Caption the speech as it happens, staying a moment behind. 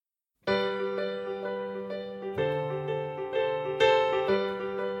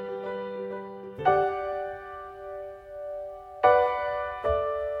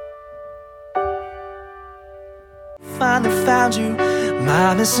found you,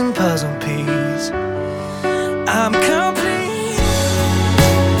 my missing puzzle piece. I'm complete.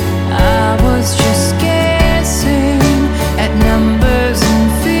 I was just guessing at numbers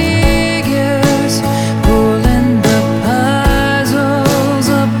and figures, pulling the puzzles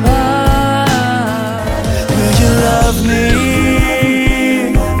apart. Will you love me,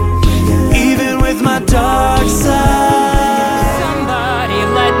 even with my dark side? Somebody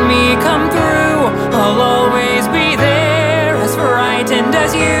let me come through. I'll always be there, as frightened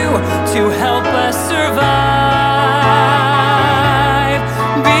as you, to help us survive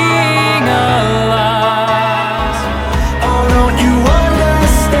being alive. Oh, don't you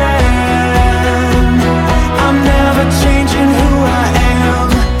understand? I'm never changing who I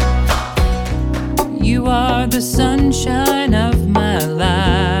am. You are the sunshine of my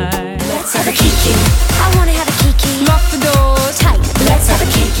life. Let's have a kiki. I wanna have a kiki. Lock the doors Tight. Let's have a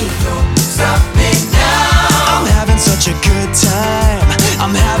kiki. Stop me now. I'm having such a good time.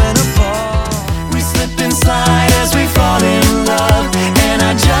 I'm having a ball. We slip and slide as we fall in love, and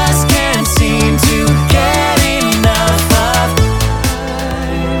I just can't seem to get enough of.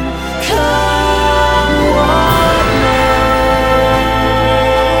 Come what may.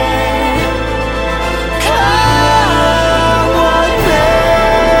 Come what may.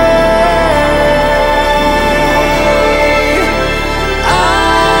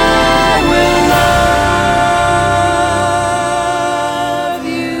 I will love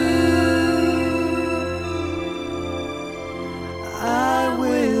you. I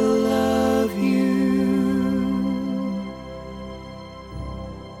will love you.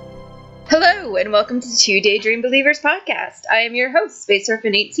 Hello, and welcome to the Two Daydream Believers podcast. I am your host, Space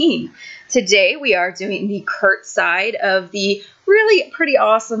Surfin 18. Today we are doing the Kurt side of the really pretty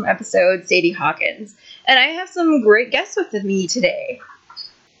awesome episode, Sadie Hawkins. And I have some great guests with me today.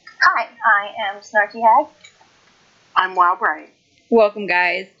 Hi, I am Snarky Hag. I'm Wow Bright. Welcome,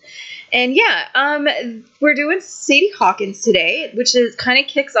 guys. And we're doing Sadie Hawkins today, which is kind of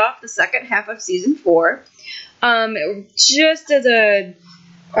kicks off the second half of season 4. Just as a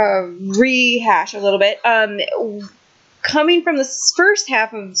rehash a little bit, coming from the first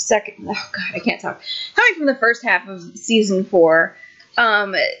half of Coming from the first half of season 4,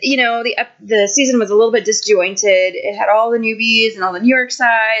 the season was a little bit disjointed. It had all the newbies and all the New York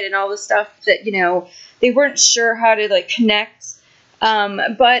side and all the stuff that, they weren't sure how to connect.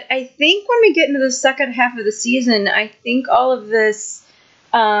 But I think when we get into the second half of the season, I think all of this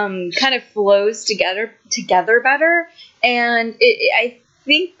kind of flows together better. And I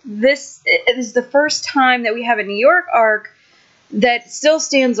think this is the first time that we have a New York arc that still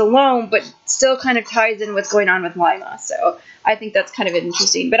stands alone, but still kind of ties in what's going on with Lima. So I think that's kind of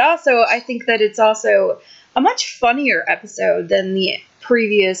interesting. But also, I think that it's also a much funnier episode than the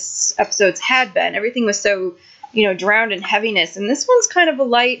previous episodes had been. Everything was so, drowned in heaviness. And this one's kind of a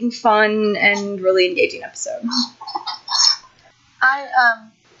light and fun and really engaging episode.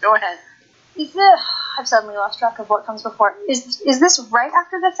 Go ahead. I've suddenly lost track of what comes before. Is this right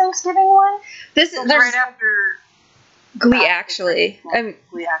after the Thanksgiving one? This It's there's right after Glee, actually.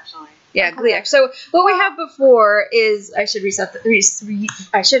 Glee, actually. Yeah, Glee. So what we have before is I should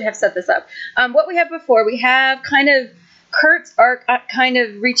I should have set this up. What we have before, we have kind of Kurt's arc kind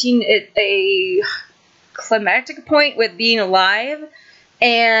of reaching a climactic point with being alive,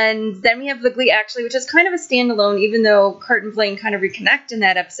 and then we have the Glee, actually, which is kind of a standalone, even though Kurt and Blaine kind of reconnect in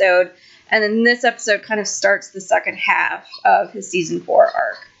that episode. And then this episode kind of starts the second half of his season 4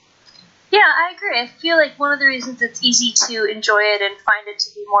 arc. Yeah, I agree. I feel like one of the reasons it's easy to enjoy it and find it to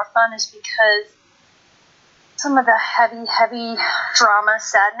be more fun is because some of the heavy drama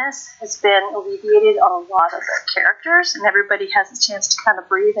sadness has been alleviated on a lot of the characters, and everybody has a chance to kind of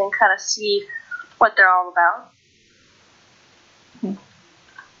breathe and kind of see what they're all about.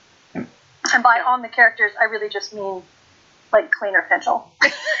 And by on the characters, I really just mean Cleaner Finchel.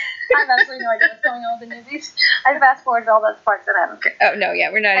 I have absolutely no idea what's going on with the newbies. I fast forwarded all those parts and I don't care. Oh, no,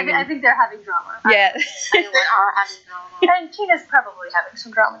 yeah, we're not I think they're having drama. Yeah. They are having drama. And Tina's probably having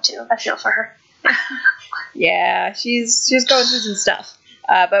some drama too. I feel for her. Yeah, she's going through some stuff.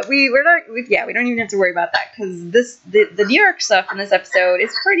 But we don't even have to worry about that, because the New York stuff in this episode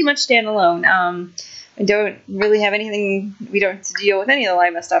is pretty much standalone. We don't really have anything, we don't have to deal with any of the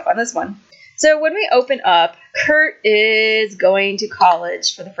Lima stuff on this one. So when we open up, Kurt is going to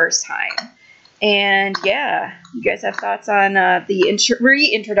college for the first time. And yeah, you guys have thoughts on the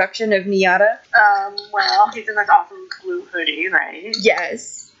reintroduction of Nyada? Well, he's in this awesome blue hoodie, right?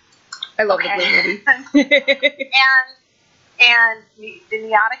 Yes. I love the blue hoodie. And the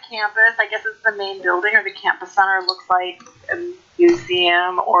Nyada campus, I guess it's the main building or the campus center, looks like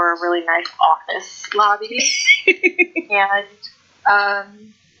museum or a really nice office lobby. And I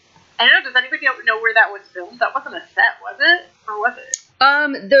don't know, does anybody know where that was filmed? That wasn't a set, was it? Or was it?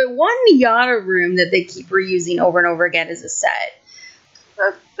 The one Yada room that they keep reusing over and over again is a set.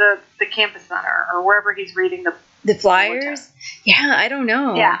 The campus center, or wherever he's reading The flyers? Yeah, I don't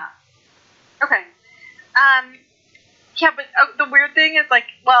know. Yeah. Okay. Yeah, but the weird thing is, like,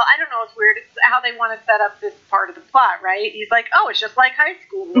 well, I don't know, it's weird. It's how they want to set up this part of the plot, right? He's like, oh, it's just like high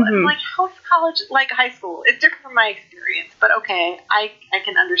school. Mm-hmm. And I'm like, how's college like high school? It's different from my experience, but okay, I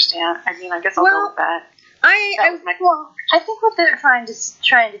can understand. I mean, I guess I'll go with that. I think what they're trying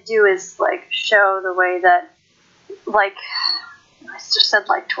to do is, like, show the way that, like, I just said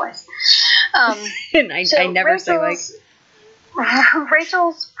like twice. And I never say like.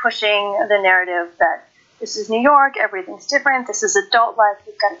 Rachel's pushing the narrative that this is New York, everything's different, this is adult life,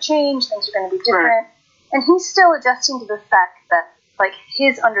 we've got to change, things are going to be different. Right. And he's still adjusting to the fact that, like,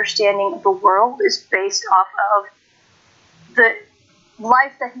 his understanding of the world is based off of the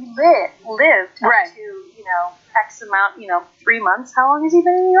life that he lived right. Up to, X amount, 3 months. How long has he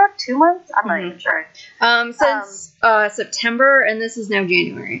been in New York? 2 months? I'm not even sure. Since September, and this is now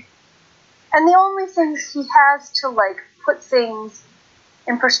January. And the only things he has to, like, put things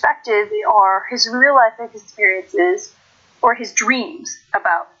in perspective are his real life experiences or his dreams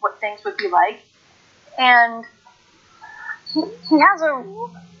about what things would be like. And he has a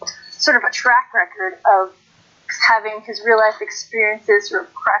sort of a track record of having his real life experiences sort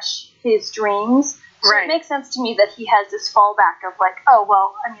of crush his dreams. So right. It makes sense to me that he has this fallback of, like, oh,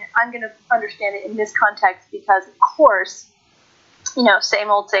 well, I mean, I'm going to understand it in this context because, of course, same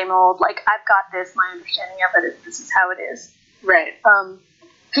old, like, I've got this, my understanding of it is this is how it is. Right.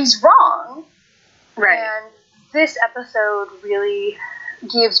 He's wrong. Right. And this episode really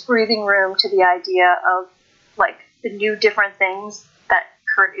gives breathing room to the idea of, like, the new different things that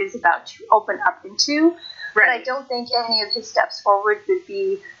Kurt is about to open up into. Right. But I don't think any of his steps forward would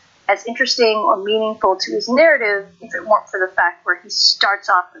be as interesting or meaningful to his narrative if it weren't for the fact where he starts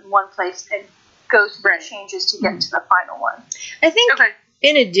off in one place and goes through changes to get to the final one. I think,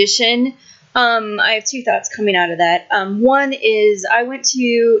 in addition, I have two thoughts coming out of that. One is I went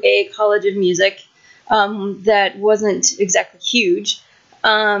to a college of music that wasn't exactly huge,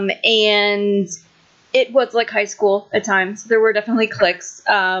 and it was like high school at times. There were definitely cliques.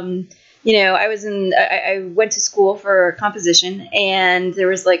 I went to school for composition, and there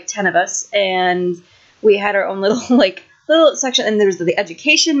was like 10 of us, and we had our own little section, and there was the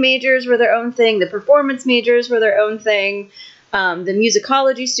education majors were their own thing, the performance majors were their own thing, the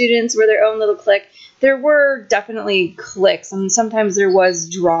musicology students were their own little clique. There were definitely cliques, and sometimes there was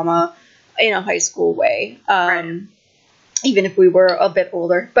drama in a high school way, even if we were a bit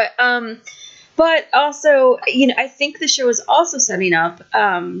older. But also, I think the show is also setting up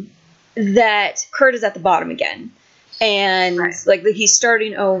that Kurt is at the bottom again, and he's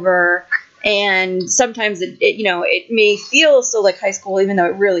starting over. And sometimes it may feel so like high school, even though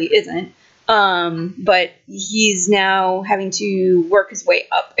it really isn't. But he's now having to work his way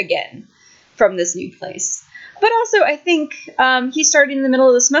up again from this new place. But also, I think he's starting in the middle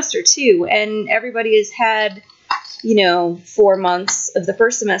of the semester too, and everybody has had 4 months of the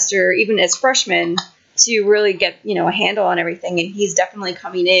first semester, even as freshmen, to really get a handle on everything. And he's definitely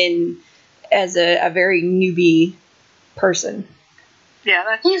coming in as a very newbie person. Yeah,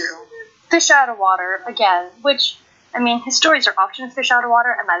 that's true. Fish out of water again, which, I mean, his stories are often fish out of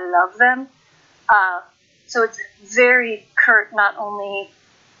water, and I love them. So it's very Kurt not only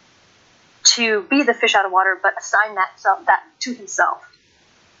to be the fish out of water, but assign that to himself.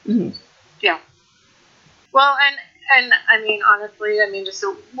 Mm-hmm. Yeah. Well, and I mean, honestly, just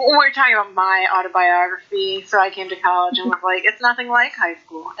so we're talking about my autobiography. So I came to college and was like, it's nothing like high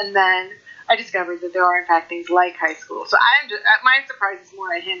school, and then I discovered that there are, in fact, things like high school. So my surprise is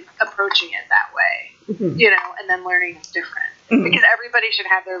more at him approaching it that way, mm-hmm. And then learning it's different. Mm-hmm. Because everybody should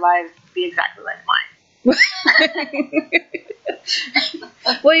have their lives be exactly like mine.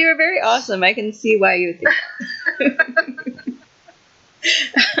 Well, you're very awesome. I can see why you would think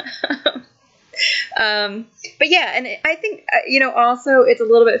that. But yeah, and I think, also it's a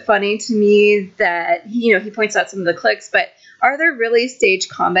little bit funny to me that, he points out some of the cliques, but are there really stage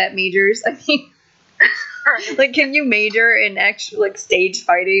combat majors? I mean, can you major in actual, stage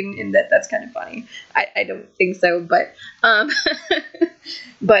fighting? And that's kind of funny. I don't think so, but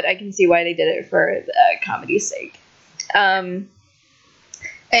but I can see why they did it for comedy's sake. And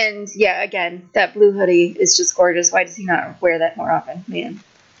yeah, again, that blue hoodie is just gorgeous. Why does he not wear that more often, man?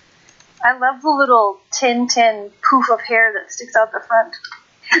 I love the little tin poof of hair that sticks out the front.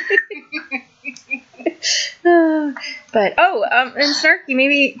 But and Snarky,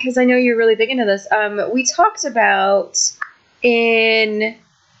 maybe because I know you're really big into this. We talked about in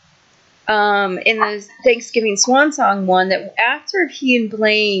the Thanksgiving Swan Song one that after he and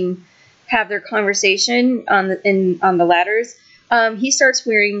Blaine have their conversation on the ladders, he starts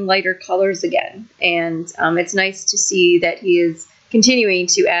wearing lighter colors again, and it's nice to see that he is continuing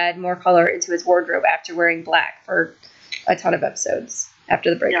to add more color into his wardrobe after wearing black for a ton of episodes after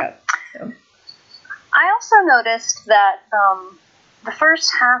the breakup. Yeah. So. I also noticed that the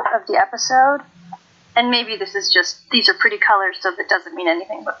first half of the episode, and maybe these are pretty colors, so that doesn't mean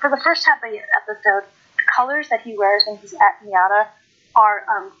anything, but for the first half of the episode, the colors that he wears when he's at Miata are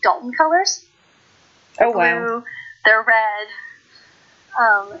Dalton colors. Oh, blue, wow. They're red.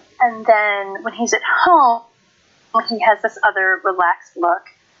 And then when he's at home, he has this other relaxed look.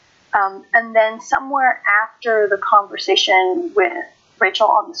 And then somewhere after the conversation with Rachel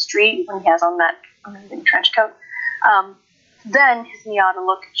on the street, when he has on that amazing trench coat, then his Miata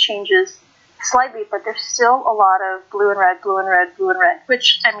look changes slightly, but there's still a lot of blue and red, blue and red, blue and red,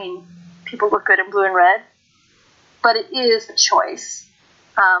 which, I mean, people look good in blue and red, but it is a choice.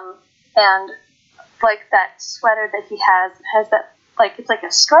 And like that sweater that he has that, like, it's like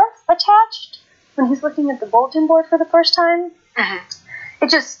a scarf attached when he's looking at the bulletin board for the first time. Mm-hmm. It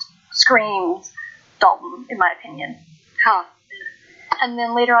just screams Dalton, in my opinion. Huh. And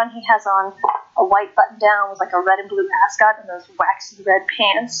then later on, he has on a white button down with like a red and blue ascot and those waxy red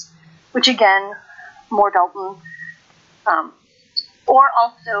pants, which again, more Dalton. Or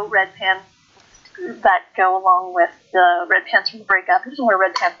also red pants that go along with the red pants from the breakup. He doesn't wear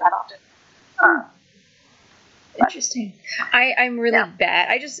red pants that often. Interesting. I'm really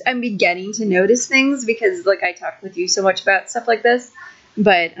bad. I'm beginning to notice things because, like, I talk with you so much about stuff like this.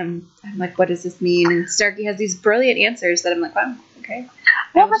 But I'm like, what does this mean? And Starkey has these brilliant answers that I'm like, wow, okay.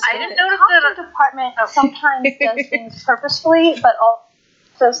 Well, I didn't notice that the department sometimes does things purposefully, but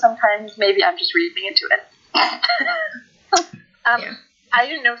also sometimes maybe I'm just reading into it. I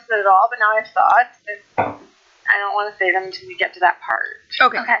didn't notice it at all, but now I've thought. I don't want to say them until we get to that part.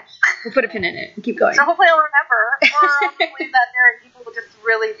 Okay. We'll put a pin in it and keep going. So hopefully I'll remember, or I'll believe that there are people who just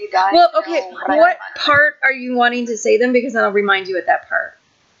really be dying. Well, okay, what part are you wanting to say them? Because then I'll remind you at that part.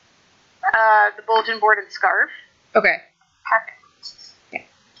 The bulletin board and scarf. Okay. Okay.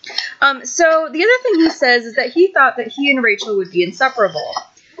 So the other thing he says is that he thought that he and Rachel would be inseparable,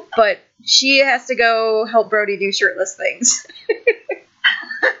 but she has to go help Brody do shirtless things.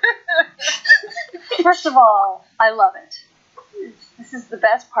 First of all, I love it. This is the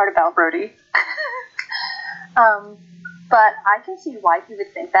best part about Brody. But I can see why he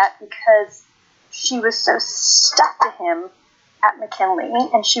would think that, because she was so stuck to him at McKinley,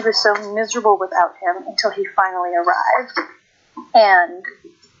 and she was so miserable without him until he finally arrived. And,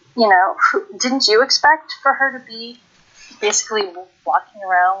 you know, didn't you expect for her to be basically walking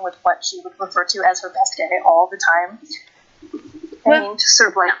around with what she would refer to as her best guy all the time? I mean, just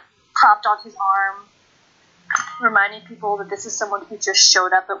sort of like hopped on his arm, reminding people that this is someone who just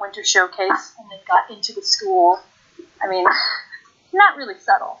showed up at Winter Showcase and then got into the school. I mean, not really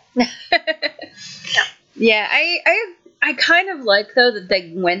subtle. Yeah, I kind of like, though, that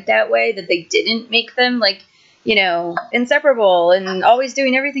they went that way, that they didn't make them, like, you know, inseparable and always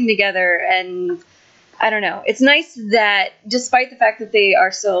doing everything together. And I don't know. It's nice that despite the fact that they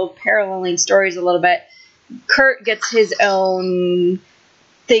are still paralleling stories a little bit, Kurt gets his own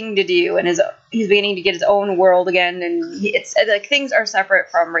thing to do, and he's beginning to get his own world again, and it's like things are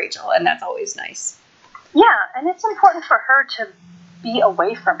separate from Rachel, and that's always nice. Yeah, and it's important for her to be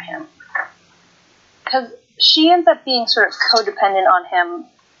away from him, because she ends up being sort of codependent on him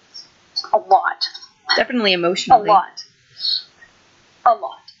a lot. Definitely emotionally. A lot.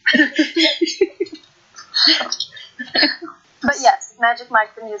 But yes, Magic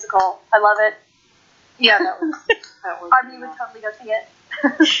Mike the musical, I love it. Yeah, that was RB would totally go see it.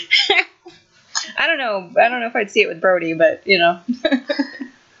 I don't know if I'd see it with Brody, but, you know.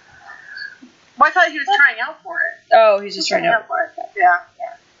 Well, I thought he was trying out for it. Oh, he's just trying out for it. Yeah.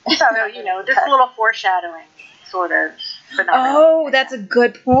 So, you know, just a little foreshadowing, sort of. But not really. That's a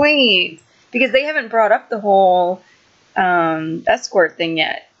good point. Because they haven't brought up the whole escort thing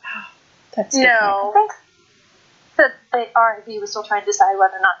yet. That's no. I think that R&B was still trying to decide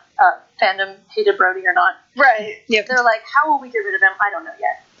whether or not fandom hated Brody or not. Right. Yep. They're like, how will we get rid of him? I don't know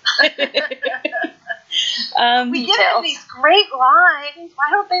yet. We give him these great lines. Why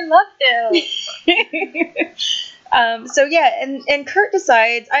don't they love him? So yeah, and Kurt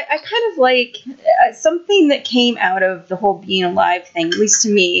decides. I kind of like something that came out of the whole being alive thing, at least to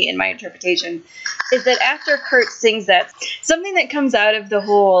me in my interpretation, is that after Kurt sings that, something that comes out of the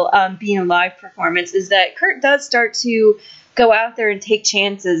whole being alive performance is that Kurt does start to go out there and take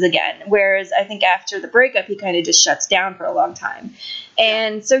chances again. Whereas I think after the breakup, he kind of just shuts down for a long time.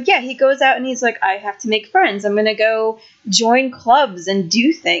 And so, yeah, he goes out and he's like, I have to make friends. I'm going to go join clubs and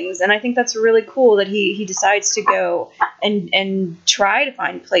do things. And I think that's really cool that he decides to go and try to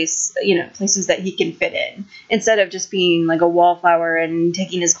find places that he can fit in instead of just being like a wallflower and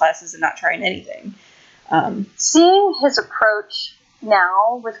taking his classes and not trying anything. Seeing his approach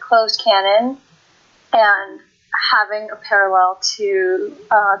now with Closed Cannon and having a parallel to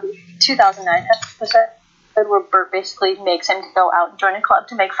the 2009 episode where Bert basically makes him go out and join a club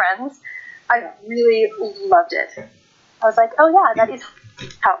to make friends, I really loved it. I was like, oh yeah, that is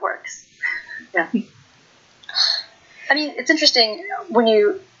how it works. Yeah. I mean, it's interesting when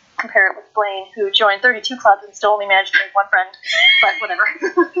you compare it with Blaine, who joined 32 clubs and still only managed to make one friend, but whatever.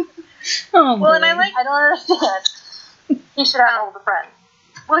 Oh, well, and I don't understand. He should have all the friends.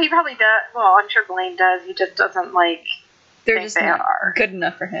 Well, he probably does. Well, I'm sure Blaine does. He just doesn't they're think just they not are good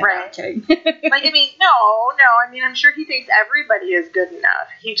enough for him. Right. I'm kidding. I mean, no. I mean, I'm sure he thinks everybody is good enough.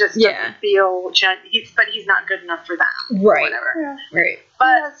 He just doesn't feel but he's not good enough for them. Right. Whatever. Yeah. Right.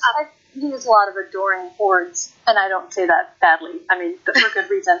 But he has a lot of adoring hordes, and I don't say that badly. I mean, for good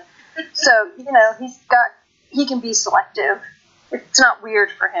reason. So, he can be selective. It's not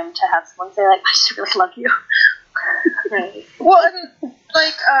weird for him to have someone say, like, I just really love you. right. Well, and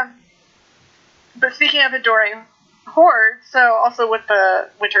but speaking of adoring hordes, so also with the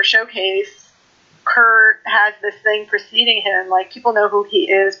Winter Showcase, Kurt has this thing preceding him. Like, people know who he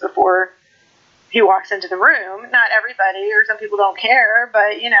is before he walks into the room. Not everybody, or some people don't care,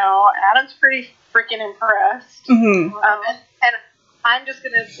 but, Adam's pretty freaking impressed. Mm-hmm. And I'm just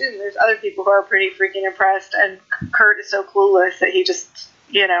going to assume there's other people who are pretty freaking impressed, and Kurt is so clueless that he just,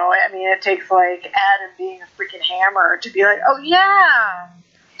 it takes, Adam being a freaking hammer to be like, oh, yeah,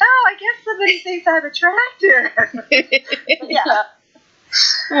 I guess somebody thinks I'm attractive. Yeah.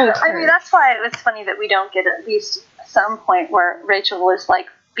 I mean, that's why it was funny that we don't get at least some point where Rachel is,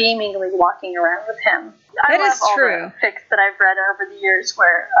 beamingly walking around with him. That I love is all true. the fics that I've read over the years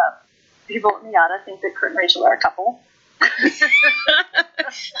where people at Miata think that Kurt and Rachel are a couple.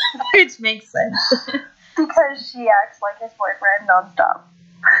 Which makes sense. Because she acts like his boyfriend nonstop.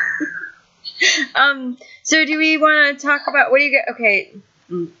 So do we want to talk about, what do you get? Okay.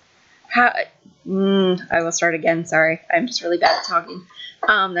 I will start again. Sorry. I'm just really bad at talking.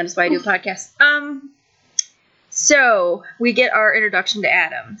 That is why I do a podcast. So we get our introduction to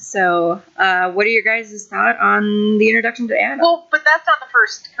Adam. So, what are your guys' thoughts on the introduction to Adam? Well, but that's not the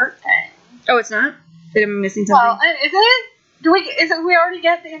first Kurt thing. Oh, it's not? Am I missing something? Well, is it? We already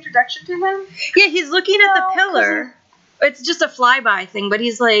get the introduction to him? Yeah, he's looking at the pillar. It's just a flyby thing, but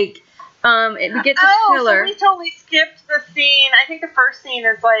he's like, we get the pillar. So we totally skipped the scene. I think the first scene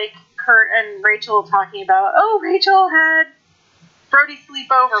is Kurt and Rachel talking about, Rachel had Brody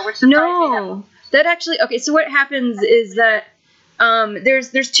sleep over, which surprised me. No, that actually, okay, so what happens is that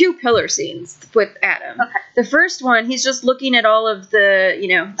there's two pillar scenes with Adam. Okay. The first one, he's just looking at all of the,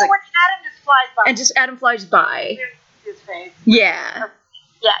 when Adam just flies by. and just Adam flies by. His face. Yeah.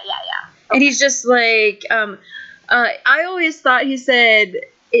 Yeah. And he's just like, I always thought he says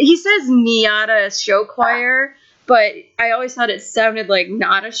Miata show choir, but I always thought it sounded like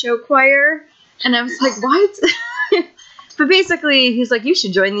not a show choir. And I was like, what? But basically, he's like, you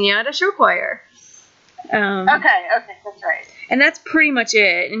should join the Miata show choir. Okay, that's right. And that's pretty much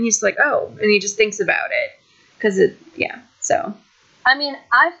it. And he's like, oh, and he just thinks about it. So. I mean,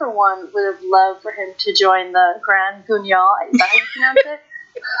 I, for one, would have loved for him to join the Grand Guignol. Is that how you pronounce it?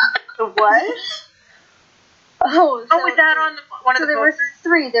 The what? Was that on one of the there were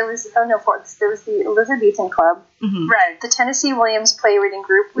three. There was, four. There was the Elizabethan Club. Mm-hmm. Right. The Tennessee Williams Play Reading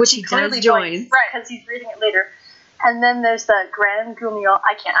Group, which he clearly joins. Right, because he's reading it later. And then there's the Grand Guignol.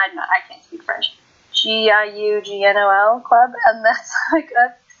 I can't speak French. GIUGNOL Club, and that's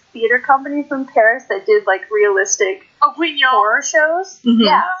a theater company from Paris that did realistic horror shows. Mm-hmm.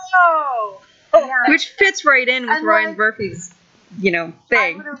 Yeah. Oh. Yeah. Which fits right in with And, Ryan Murphy's, thing.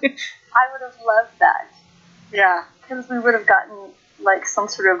 I would have loved that. Yeah. Because we would have gotten some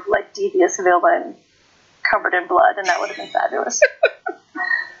sort of devious villain covered in blood, and that would have been fabulous.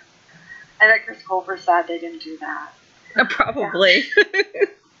 I bet Chris Colfer's sad they didn't do that. Probably.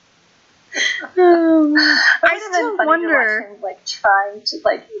 I still wonder. To watch him, trying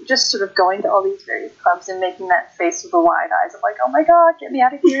to just sort of going to all these various clubs and making that face with the wide eyes of oh my god, get me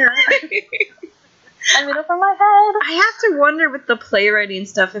out of here. I'm in over my head. I have to wonder with the playwriting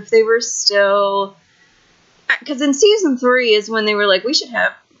stuff if they were still, because in season 3 is when they were like, we should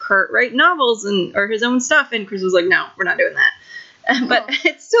have Kurt write novels or his own stuff, and Chris was like, no, we're not doing that. But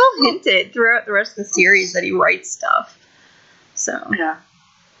it's still hinted throughout the rest of the series that he writes stuff. So Yeah.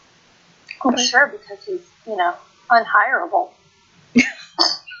 Well, sure, because he's, unhireable.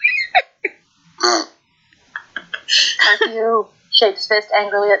 Matthew shakes fist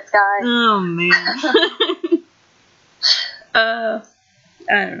angrily at Sky. oh man. I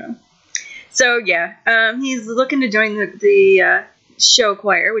don't know. So yeah, he's looking to join the show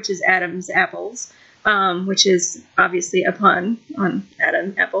choir, which is Adam's Apples, which is obviously a pun on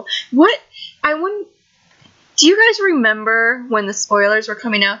Adam Apple. What I wouldn't. Do you guys remember when the spoilers were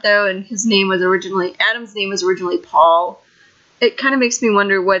coming out though, and Adam's name was originally Paul? It kind of makes me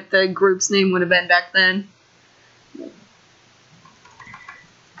wonder what the group's name would have been back then.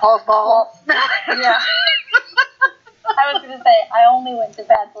 Paul's balls. Yeah. I was going to say, I only went to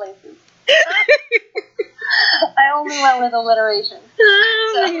bad places. I only went with alliteration.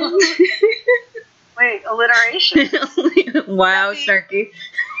 So. Wait, alliteration. Wow, Snarky.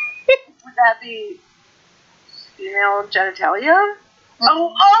 Would that be female genitalia?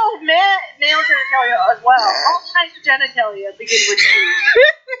 Oh, male genitalia as well. All kinds of genitalia begin with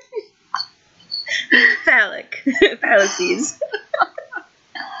T. Phallic. Fallacies.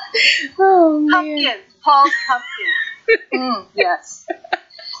 Oh, man. Pumpkins. Paul's pumpkins. Yes.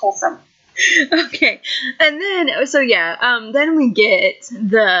 Wholesome. Okay. And then, then we get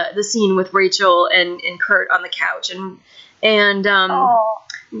the scene with Rachel and Kurt on the couch, and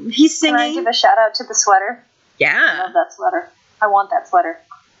he's singing. Can I give a shout out to the sweater? I Yeah. love that sweater. I want that sweater.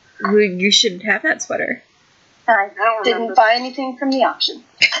 You should have that sweater. And I don't didn't remember. buy anything from the auction.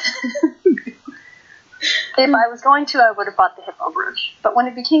 If I was going to, I would have bought the hippo brooch. But when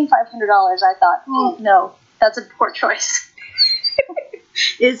it became $500, I thought, no, that's a poor choice.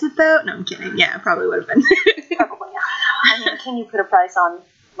 Is it though? No, I'm kidding. Yeah, it probably would have been. Probably not. I mean, can you put a price on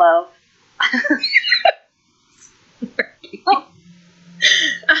love?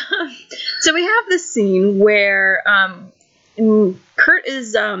 So we have this scene where Kurt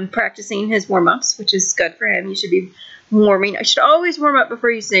is practicing his warm-ups, which is good for him. You should be warming. I should always warm up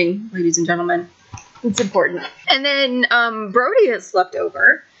before you sing, ladies and gentlemen. It's important. And then Brody has slept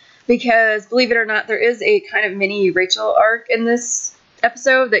over because, believe it or not, there is a kind of mini Rachel arc in this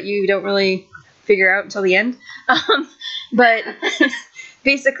episode that you don't really figure out until the end. But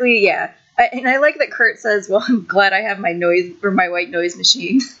basically, yeah. And I like that Kurt says, well, I'm glad I have my white noise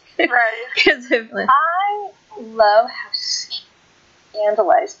machine. Right. Because I love how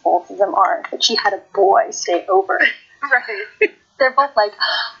scandalized both of them are that she had a boy stay over. Right. They're both like,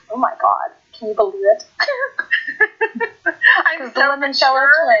 oh my god, can you believe it? I'm Because so the Limoncello mature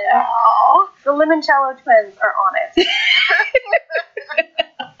twins. now. The Limoncello twins are on it.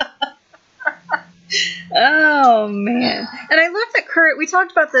 Oh, man. And I love that Kurt, we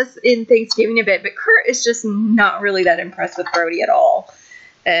talked about this in Thanksgiving a bit, but Kurt is just not really that impressed with Brody at all.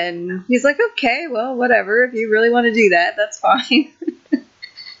 And he's like, okay, well, whatever. If you really want to do that, that's fine.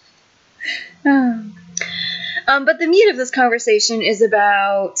 But the meat of this conversation is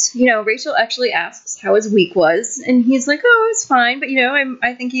about, Rachel actually asks how his week was. And he's like, oh, it's fine. But, I'm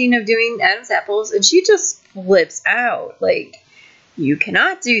thinking of doing Adam's Apples. And she just flips out. Like, you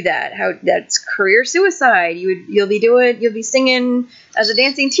cannot do that. That's career suicide. You'll be singing as a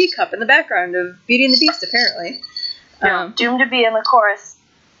dancing teacup in the background of Beauty and the Beast, apparently. Doomed to be in the chorus.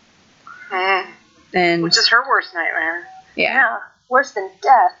 And Which is her worst nightmare. yeah. Worse than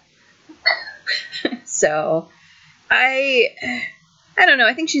death. So I don't know.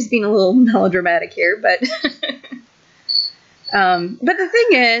 I think she's being a little melodramatic here, but but the thing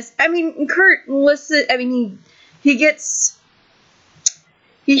is, I mean, Kurt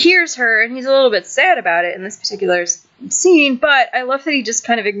he hears her and he's a little bit sad about it in this particular scene, but I love that he just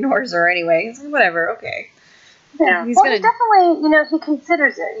kind of ignores her anyway. He's like, whatever, okay. Yeah. He definitely, he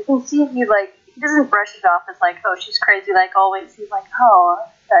considers it. You can see he doesn't brush it off as like, oh, she's crazy like always. He's like, oh,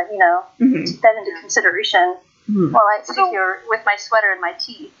 take that into consideration while I sit here with my sweater and my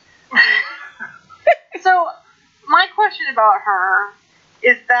teeth. So, my question about her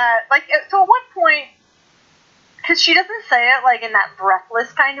is that, so at what point, because she doesn't say it, in that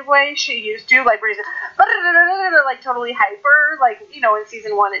breathless kind of way she used to, where he's totally hyper, in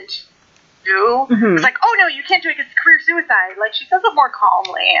season 1 and 2. It's like, oh no, you can't do it because it's career suicide. She says it more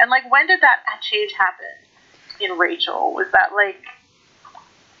calmly. And, when did that change happen in Rachel? Was that,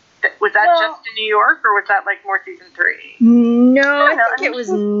 just in New York, or was that, more season 3? No, I think it was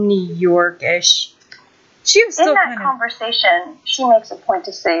New York-ish. She was In still that kind of. conversation, she makes a point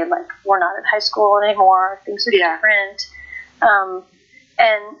to say, like, we're not in high school anymore, things are Yeah. different.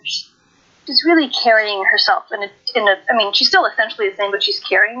 And she's really carrying herself in a, I mean, she's still essentially the same, but she's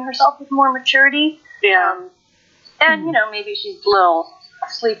carrying herself with more maturity. Yeah. And, you know, maybe she's a little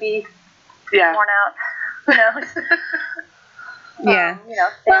sleepy, Yeah. worn out, who knows? Yeah. You know,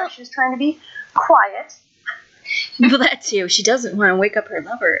 Well- she's trying to be quiet. Well, that too. She doesn't want to wake up her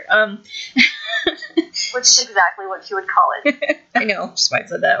lover. Which is exactly what she would call it. I know, just why I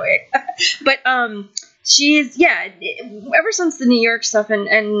said that way. But she's ever since the New York stuff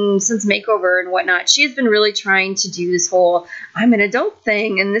and since Makeover and whatnot, she's been really trying to do this whole I'm an adult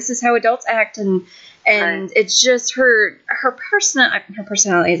thing and this is how adults act and Right. it's just her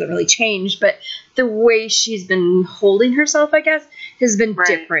personality hasn't really changed, but the way she's been holding herself, I guess, has been Right.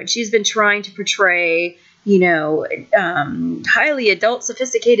 different. She's been trying to portray, you know, highly adult,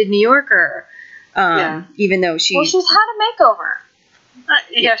 sophisticated New Yorker. Yeah. Even though Well, she's had a makeover.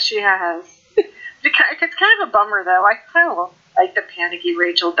 Yes, she has. It's kind of a bummer, though. I kind of like the panicky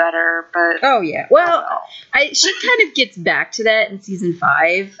Rachel better, but Oh yeah. Well, well. she kind of gets back to that in season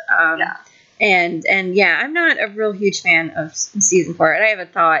 5. Yeah. And yeah, I'm not a real huge fan of season 4. And I have a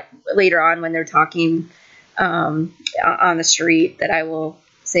thought later on when they're talking on the street that I will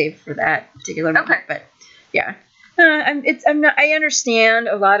save for that particular moment. Okay. But yeah. I understand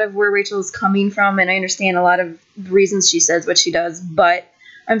a lot of where Rachel's coming from, and I understand a lot of the reasons she says what she does, but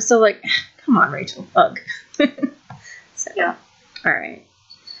I'm still like, come on, Rachel, ugh. So, Yeah. all right.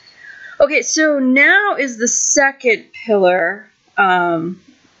 Okay, so now is the second pillar of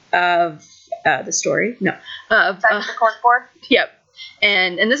the story. No, of Back to the corkboard. yep,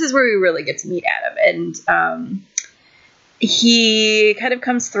 and this is where we really get to meet Adam, and he kind of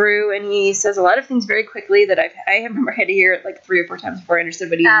comes through and he says a lot of things very quickly that I remember I had to hear it like 3 or 4 times before I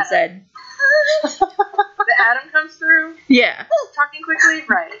understood what he even Adam. said. The Adam comes through, Yeah, talking quickly,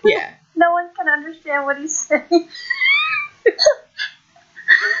 right? yeah. No one can understand what he's saying.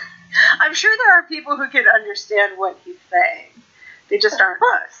 I'm sure there are people who can understand what he's saying. They just aren't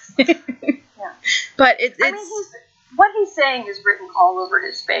us. But it's I mean, what he's saying is written all over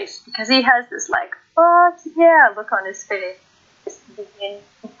his face because he has this like, fuck yeah look on his face. The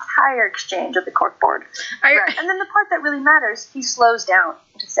entire exchange of the corkboard. Right. And then the part that really matters, he slows down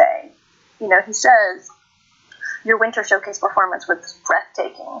to say, you know, he says, your winter showcase performance was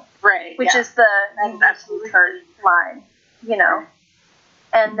breathtaking, Right. which yeah. is the That's absolutely third line, you know.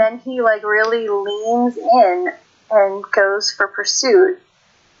 And then he like really leans in and goes for pursuit.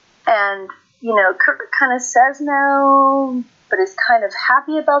 And, you know, Kurt kind of says no, but is kind of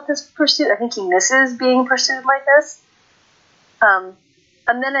happy about this pursuit. I think he misses being pursued like this.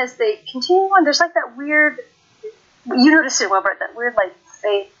 And then as they continue on, there's like that weird, you notice it, Wilbert, that weird like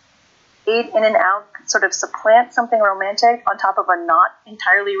fade in and out, sort of supplant something romantic on top of a not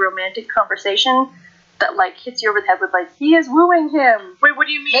entirely romantic conversation that like hits you over the head with like, he is wooing him. Wait, what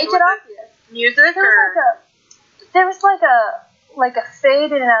do you mean? Make it Was obvious. music There was like a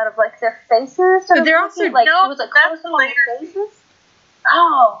fade in and out of like their faces. Sort of they're also- looking, like no, it was a that's close on later. their faces.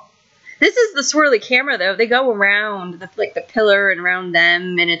 Oh, This is the swirly camera, though. They go around the pillar and around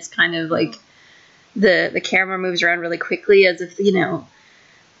them, and it's kind of like the camera moves around really quickly, as if, you know,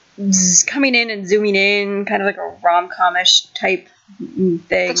 coming in and zooming in, kind of like a rom-com-ish type thing.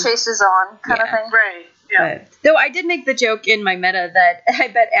 the chase is on kind Yeah. of thing. Right. Yeah. But, though I did make the joke in my meta that I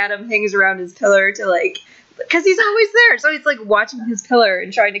bet Adam hangs around his pillar to like, because he's always there, so he's like watching his pillar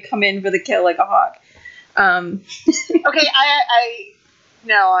and trying to come in for the kill like a hawk. Okay.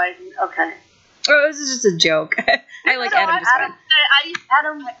 Okay. Oh, this is just a joke. I like Adam just fine.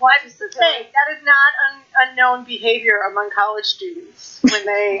 Adam watches the Say that is not unknown behavior among college students when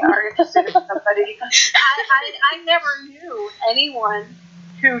they are interested in somebody. I never knew anyone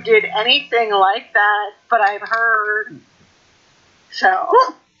who did anything like that, but I've heard. So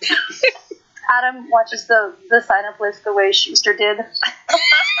Adam watches the sign-up list the way Schuster did,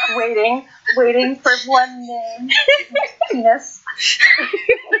 waiting for one name, penis.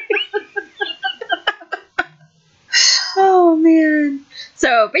 Oh man.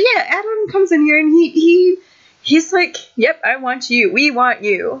 So, but yeah, Adam comes in here and he's like, "Yep, I want you. We want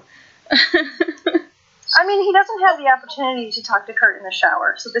you." I mean, he doesn't have the opportunity to talk to Kurt in the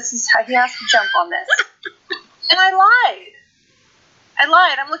shower, so this is how he has to jump on this. and I lied.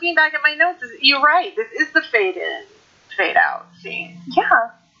 I'm looking back at my notes. You're right. This is the fade in, fade out scene. Yeah.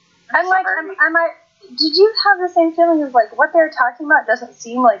 I'm like, did you have the same feeling of like what they're talking about doesn't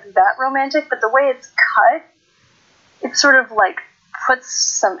seem like that romantic, but the way it's cut, it sort of like puts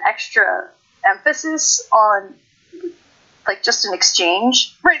some extra emphasis on like just an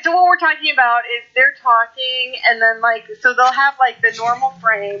exchange. Right, so what we're talking about is they're talking, and then, like, so they'll have, like, the normal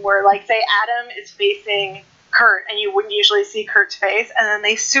frame where, like, say Adam is facing Kurt, and you wouldn't usually see Kurt's face, and then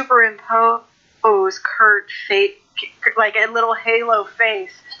they superimpose Kurt like a little halo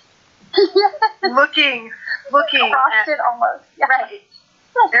face, looking Frosted almost. Yeah. right.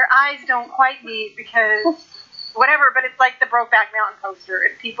 Their eyes don't quite meet because whatever, but it's like the Brokeback Mountain poster.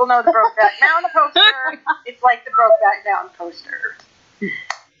 If people know the Brokeback Mountain poster, it's like the Brokeback Mountain poster.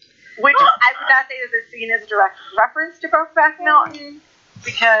 Which I would not say that this scene is a direct reference to Brokeback Mountain,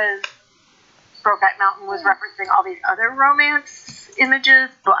 because Brokeback Mountain was referencing all these other romance images,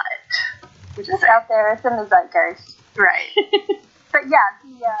 but which is It's out there. It's in the zeitgeist. right. But yeah,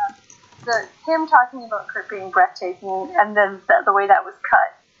 the him talking about Kurt being breathtaking, and then the way that was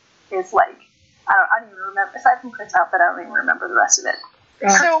cut is like I don't even remember. Aside from Kurt's outfit, I don't even remember the rest of it.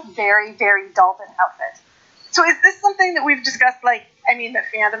 So Very, very Dalton outfit. So is this something that we've discussed, like, I mean, that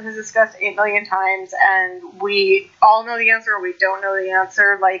fandom has discussed 8 million times, and we all know the answer, or we don't know the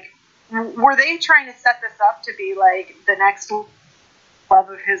answer? Like, were they trying to set this up to be, like, the next love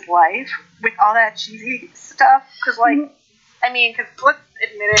of his life with all that cheesy stuff? Because, like, I mean, because let's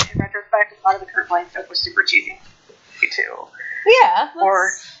admit it, in retrospect, a lot of the Kurt Blaine stuff was super cheesy, too. Yeah.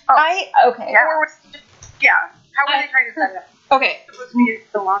 Or, Okay. yeah. Or was just, yeah. How were they trying to set it up? Okay. It was supposed to be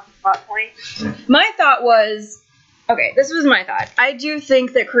the long plot point. My thought was, okay, this was my thought. I do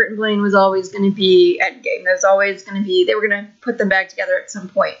think that Kurt and Blaine was always going to be Endgame. There was always going to be, they were going to put them back together at some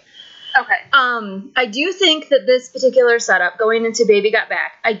point. Okay. I do think that this particular setup, going into Baby Got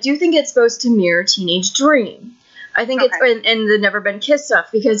Back, I do think it's supposed to mirror Teenage Dream. I think it's in the Never Been Kissed stuff,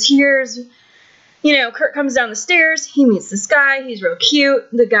 because here's, you know, Kurt comes down the stairs, he meets this guy, he's real cute,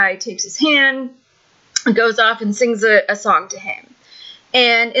 the guy takes his hand, goes off and sings a song to him.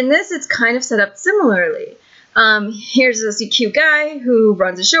 And in this, it's kind of set up similarly. Here's this cute guy who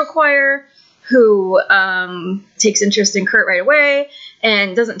runs a show choir, who takes interest in Kurt right away,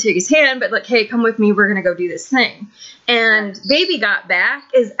 and doesn't take his hand, but like, hey, come with me, we're going to go do this thing. And Baby Got Back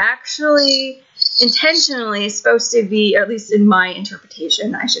is actually intentionally supposed to be, or at least in my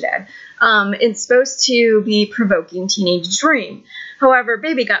interpretation, I should add, it's supposed to be provoking Teenage Dream. However,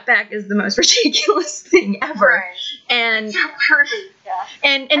 Baby Got Back is the most ridiculous thing ever. Right. And Yeah.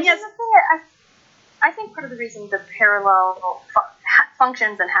 and And yes, the thing, I think part of the reason the parallel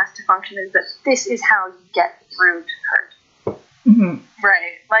functions and has to function is that this is how you get through to Kurt.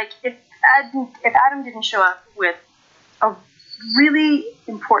 Right. Like, if Adam didn't show up with a really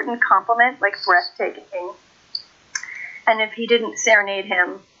important compliment, like breathtaking, and if he didn't serenade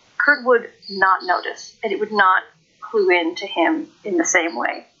him, Kurt would not notice, and it would not clue in to him in the same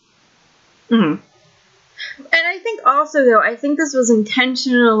way. And I think also, though, I think this was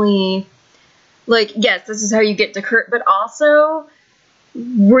intentionally, like, yes, this is how you get to Kurt, but also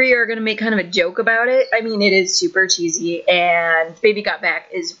we are going to make kind of a joke about it. I mean, it is super cheesy, and Baby Got Back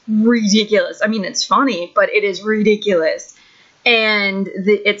is ridiculous. I mean, it's funny, but it is ridiculous. And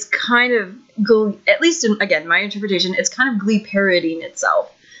it's kind of, at least in, again, my interpretation, it's kind of Glee parodying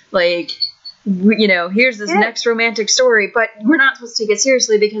itself. Like, you know, here's this next romantic story, but we're not supposed to take it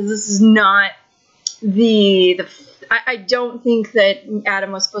seriously because this is not I don't think that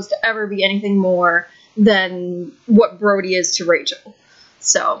Adam was supposed to ever be anything more than what Brody is to Rachel.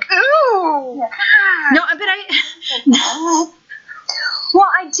 So. Ooh! No, but I. Well,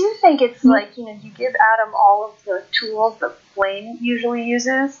 I do think it's like, you know, you give Adam all of the tools that Blaine usually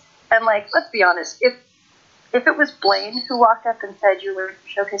uses, and like, let's be honest, if it was Blaine who walked up and said your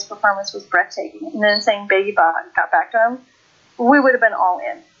showcase performance was breathtaking, and then saying Baby got back to him, we would have been all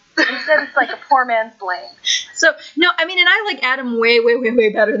in. Instead, it's like a poor man's Blaine. So no, I mean, and I like Adam way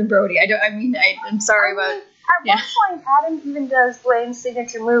better than Brody. I'm sorry, but at one point, Adam even does Blaine's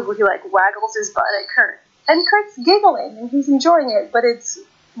signature move where he like waggles his butt at Kurt, and Kurt's giggling and he's enjoying it, but it's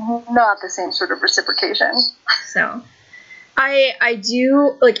not the same sort of reciprocation. So I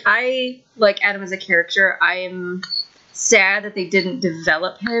do like Adam as a character. I am sad that they didn't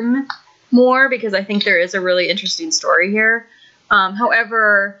develop him more because I think there is a really interesting story here.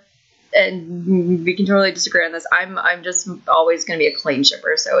 However, and we can totally disagree on this, I'm just always going to be a Blaine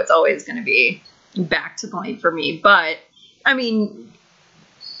shipper, so it's always going to be back to Blaine for me. But, I mean,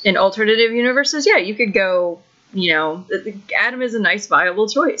 in alternative universes, yeah, you could go, you know, Adam is a nice, viable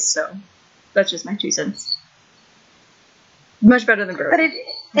choice, so that's just my 2 cents. Much better than Brody.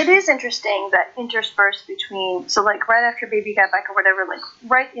 But it is interesting that interspersed between, so like right after Baby Got Back or whatever, like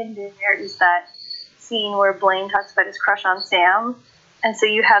right in there is that scene where Blaine talks about his crush on Sam, and so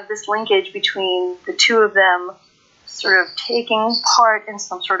you have this linkage between the two of them sort of taking part in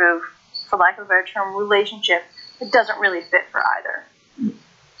some sort of, for lack of a better term, relationship it doesn't really fit for either.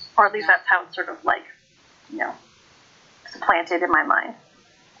 Or at least that's how it's sort of like, supplanted in my mind.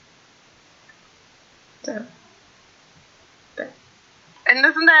 So, And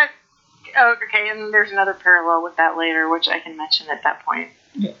isn't that... Oh, okay, and there's another parallel with that later, which I can mention at that point.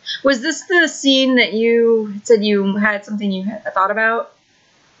 was this the scene that you said you had something you had thought about?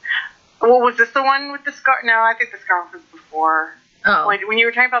 Well, was this the one with the scarf? No, I think the scarf was before. Oh. When you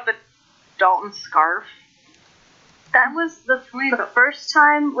were talking about the Dalton scarf? That was the first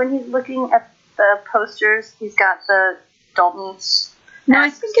time when he's looking at the posters, he's got the Dalton's No, I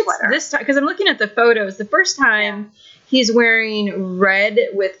think it's sweater. this time, because I'm looking at the photos. The first time, he's wearing red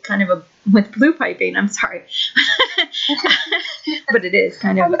with kind of with blue piping. I'm sorry. But it is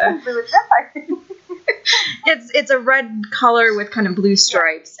kind of it's a red color with kind of blue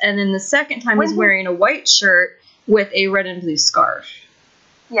stripes. And then the second time, he's wearing a white shirt with a red and blue scarf.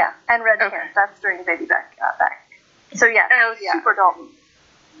 Yeah, and red hair. That's during Baby Back. So yeah, super Dalton.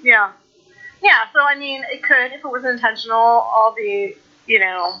 Yeah. Yeah, so I mean, it could, if it was intentional, all be,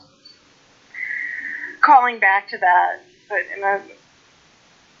 calling back to that, but in a,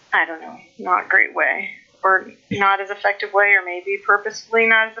 I don't know, not great way, or not as effective way, or maybe purposefully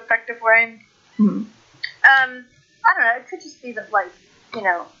not as effective way. Mm-hmm. I don't know, it could just be that,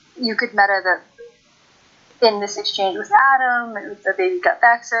 you could meta that in this exchange with Adam, and with the Baby Got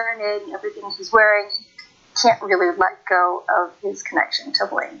Back serenade, and everything he's wearing, can't really let go of his connection to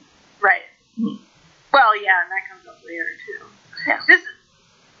Blaine. Right. Mm-hmm. Well, yeah, and that comes up later, too. Yeah.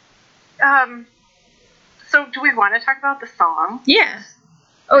 So do we want to talk about the song? Yeah.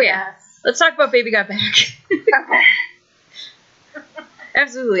 Oh, yeah. Yes. Let's talk about Baby Got Back. Okay.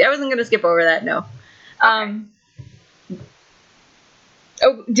 Absolutely. I wasn't going to skip over that, no.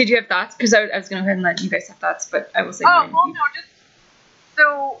 Oh, did you have thoughts? Because I was going to go ahead and let you guys have thoughts, but I will say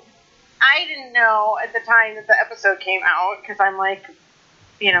So I didn't know at the time that the episode came out, because I'm like,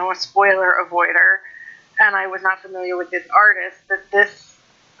 a spoiler avoider, and I was not familiar with this artist, that this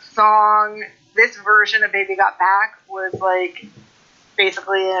song, this version of Baby Got Back was like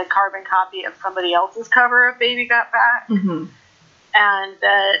basically a carbon copy of somebody else's cover of Baby Got Back. Mm-hmm. And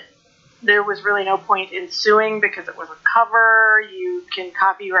that there was really no point in suing because it was a cover. You can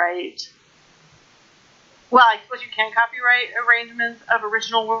copyright... Well, I suppose you can copyright arrangements of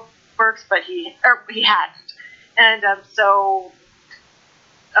original works, but he hadn't. And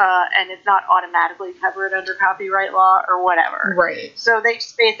and it's not automatically covered under copyright law or whatever. Right. So they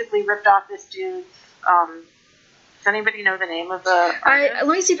just basically ripped off this dude's... does anybody know the name of the artist? Let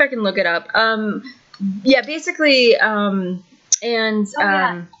me see if I can look it up. Yeah, basically,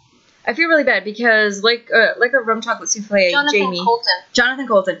 I feel really bad because, like a rum chocolate souffle, Jonathan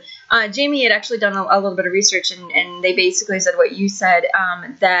Colton. Jamie had actually done a little bit of research, and they basically said what you said,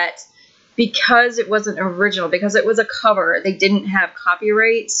 that because it wasn't original, because it was a cover, they didn't have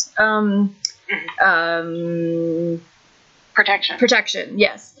copyright protection.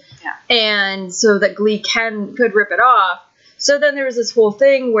 Yes. Yeah. And so that Glee could rip it off. So then there was this whole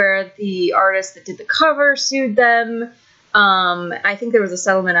thing where the artist that did the cover sued them. I think there was a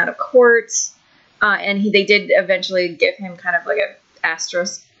settlement out of court, and they did eventually give him kind of like an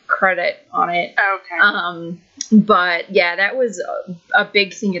asterisk credit on it. Okay. But yeah, that was a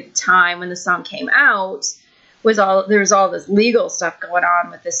big thing at the time when the song came out. There was all this legal stuff going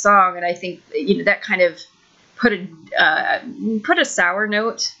on with this song, and I think that kind of put a sour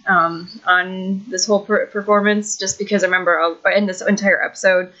note on this whole performance, just because I remember in this entire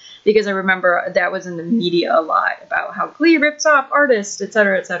episode, because I remember that was in the media a lot about how Glee rips off artists,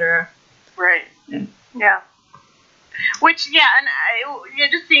 etc., etc. Right. Yeah. Which, yeah,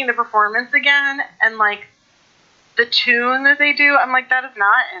 and just seeing the performance again, and like the tune that they do, I'm like, that is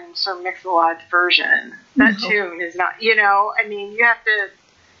not in Sir Mix-a-Lot's version. That tune is not, I mean, you have to.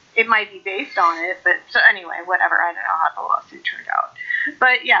 It might be based on it, but so anyway, whatever. I don't know how the lawsuit turned out.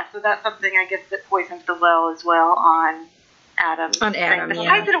 But yeah, so that's something I guess that poisons the well as well on Adam. On Adam, the yeah.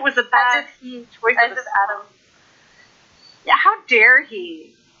 fact that it was a bad choice of Adam. Yeah, how dare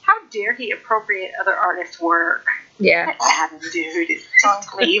he? How dare he appropriate other artists' work? Yeah. Adam, dude, is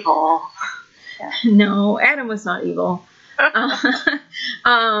evil. Yeah. No, Adam was not evil. Glee.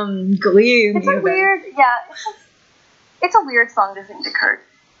 It's a weird, it's a weird song to sing to Kurt.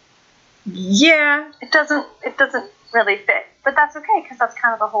 Yeah. It doesn't really fit, but that's okay because that's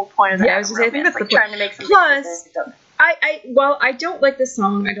kind of the whole point of the I was gonna say, I think that's like the trying to make something. Plus, I don't like this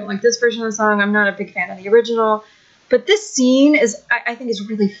song. I don't like this version of the song. I'm not a big fan of the original, but this scene I think is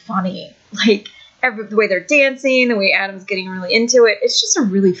really funny. Like the way they're dancing, the way Adam's getting really into it. It's just a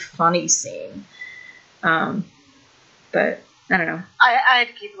really funny scene. But I don't know. I had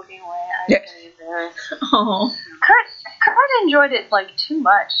to keep looking away. I Yeah. was getting embarrassed. Oh. Kurt enjoyed it like too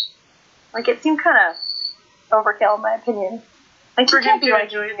much. Like it seemed kind of overkill in my opinion. Like For you can't him be to liking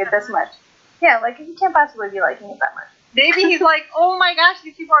enjoy it it this much. Yeah, like you can't possibly be liking it that much. Maybe he's like, oh my gosh,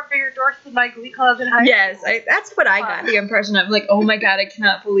 these people are bigger dorks than my Glee club in high Yes, that's what I got the impression of. Like, oh my god, I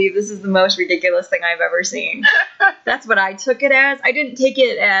cannot believe this is the most ridiculous thing I've ever seen. That's what I took it as. I didn't take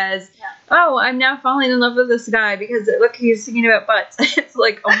it as, oh, I'm now falling in love with this guy because look, he's singing about butts. It's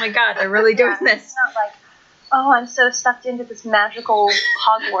like, oh my god, they're really doing this. It's not like, oh, I'm so sucked into this magical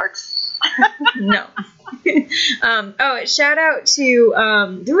Hogwarts. No. Shout out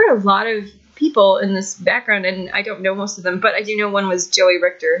to, there were a lot of people in this background, and I don't know most of them, but I do know one was Joey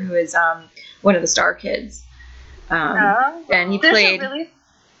Richter, who is one of the Star Kids. And he There's played. a really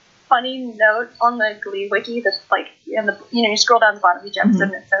funny note on the Glee wiki that's like, in the, you scroll down to the bottom of each episode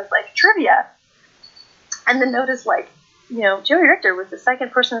and it says like trivia, and the note is like, Joey Richter was the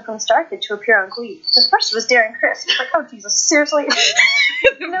second person from Star Kid to appear on Glee. The first was Darren Criss. It's like, oh Jesus, seriously?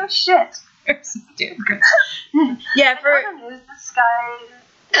 No shit. Yeah, for other news, this guy.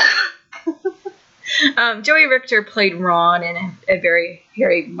 Joey Richter played Ron in a very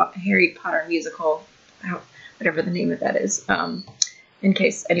Harry Potter musical, whatever the name of that is. In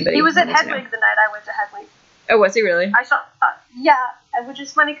case anybody. He was at wanted to know. Hedwig the night I went to Hedwig. Oh, was he really? I saw, which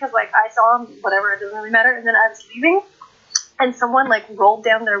is funny because like I saw him, whatever, it doesn't really matter. And then I was leaving, and someone like rolled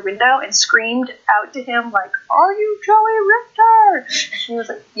down their window and screamed out to him like, "Are you Joey Richter?" And he was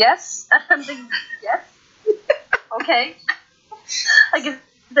like, "Yes." And I'm thinking, "Yes, okay." Like, is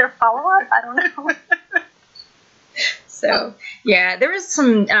there a follow up? I don't know. So yeah, there was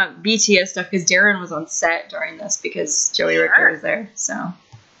some BTS stuff because Darren was on set during this because Joey Richter was there. So,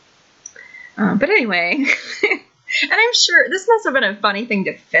 but anyway, and I'm sure this must have been a funny thing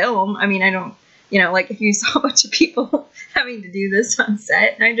to film. I mean, I don't, like if you saw a bunch of people having to do this on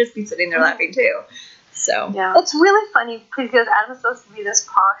set, I'd just be sitting there laughing too. So Yeah. It's really funny because Adam's supposed to be this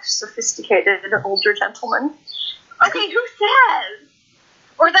posh, sophisticated, older gentleman. Okay, who says?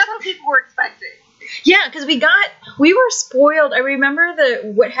 Or that's what people were expecting. yeah, because we were spoiled. I remember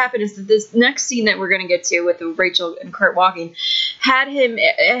what happened is that this next scene that we're gonna get to with Rachel and Kurt walking had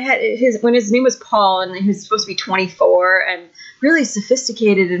when his name was Paul and he was supposed to be 24 and really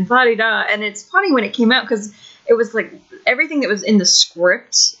sophisticated and da. And it's funny when it came out because it was like everything that was in the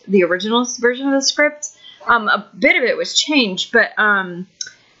script, the original version of the script, a bit of it was changed, but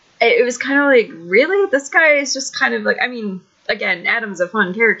it was kind of like, really, this guy is just kind of like, I mean, again, Adam's a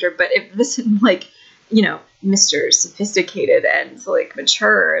fun character, but if this is like, Mr. Sophisticated and like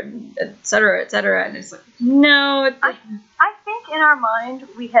mature and et cetera, and it's like, no. I think in our mind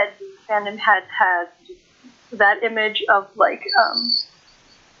fandom had that image of like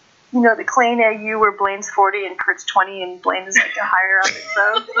the Clayton AU where Blaine's 40 and Kurt's 20 and Blaine is like a higher up in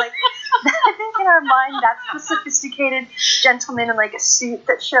Vogue. Like I think in our mind that's the sophisticated gentleman in like a suit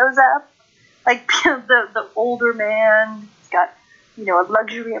that shows up. Like the older man, he's got a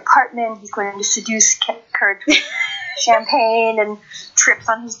luxury apartment. He's going to seduce Kurt with champagne and trips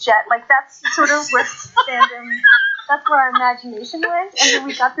on his jet. Like that's sort of where fandom. That's where our imagination went, and then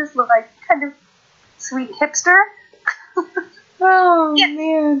we got this like kind of sweet hipster. Oh, Yeah.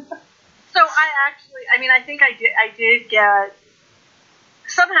 man. So I think I did get,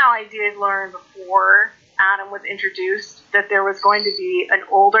 somehow I did learn before Adam was introduced that there was going to be an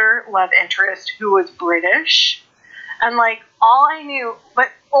older love interest who was British. And like, all I knew, but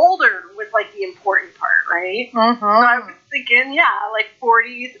older was like the important part, right? Mm-hmm. So I was thinking, like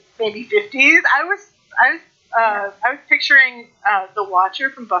 40s, maybe 50s. I was picturing the Watcher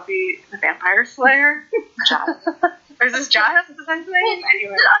from Buffy the Vampire Slayer. Giles. Or is this Giles? Is that his name?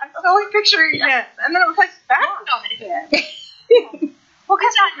 Anyway, I was only picturing him. And then it was like, that's not him. Well,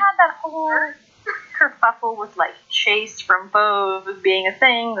 because I had that whole kerfuffle with like Chase from Vogue being a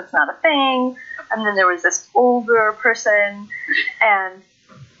thing that's not a thing, and then there was this older person, and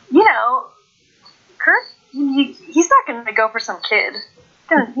Kurt, he's not going to go for some kid.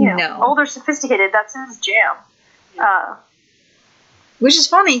 No. Older, sophisticated, that's his jam. Which is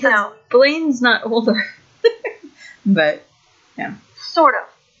funny because No. Blaine's not older. But, yeah. Sort of.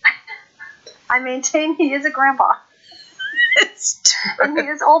 I maintain he is a grandpa, It's true. and he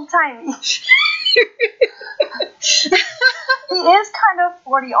is old-timey. He is kind of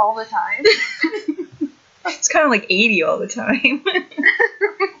 40 all the time. It's kind of like 80 all the time.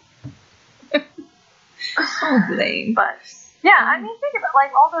 Oh, Blaine. But yeah, I mean, think about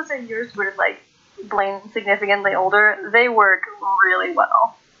like all those years where like Blaine's significantly older, they work really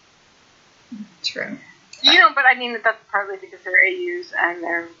well. True. But I mean, that's partly because they're AUs and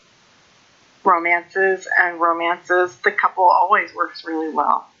they're romances and romances, the couple always works really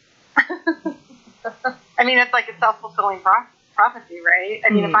well. I mean, it's like a self-fulfilling prophecy, right? I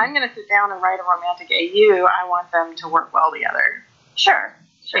mean, if I'm going to sit down and write a romantic AU, I want them to work well together. Sure.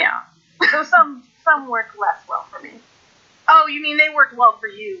 Yeah. So some work less well for me. Oh, you mean they work well for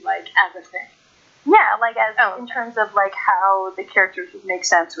you, like, as a thing? Yeah, like in okay. terms of like how the characters would make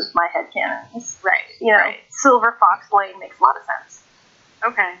sense with my headcanons. Right. You know, Right. Silver Fox Lane makes a lot of sense.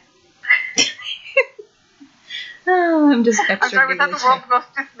 Okay. Oh, I'm just I'm extra sorry, was that the giggly. world's most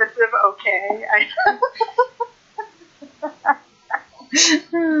dismissive okay?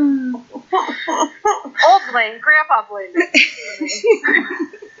 Old Blaine, Grandpa Blaine.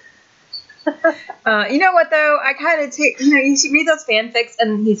 You know what though? I kind of take, you should read those fanfics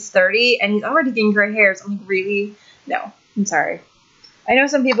and he's 30 and he's already getting gray hairs. I'm like, really? No, I'm sorry. I know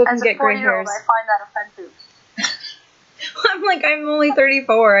some people can As a get gray 40-year-old, hairs. I find that offensive. I'm like, I'm only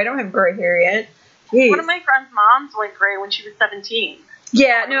 34. I don't have gray hair yet. Jeez. One of my friend's moms went gray when she was 17.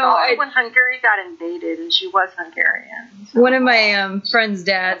 Yeah, no. When Hungary got invaded and she was Hungarian. So. One of my friend's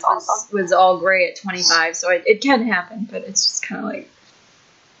dads was all gray at 25, so it can happen, but it's just kind of like,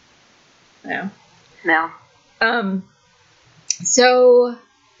 No. So,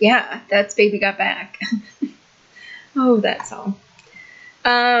 yeah, that's Baby Got Back. Oh, that song.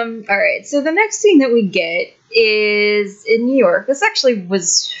 Alright, so the next scene that we get is in New York. This actually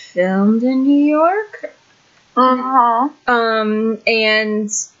was filmed in New York. Uh-huh. And,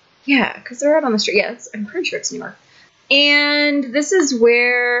 yeah, because they're out on the street. Yeah, I'm pretty sure it's New York. And this is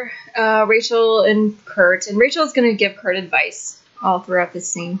where Rachel and Rachel's going to give Kurt advice all throughout this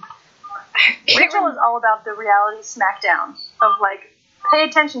scene. Rachel is all about the reality smackdown of like, pay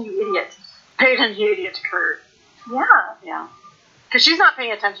attention, you idiot. Pay attention, you idiot, to Kurt. Yeah. Yeah. Because she's not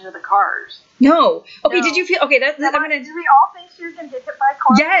paying attention to the cars. No. Okay, No. did you feel... Okay, I'm going to... Do we all think she was going to get hit by a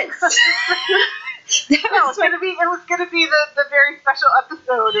car? Yes! That No, was it was gonna be the very special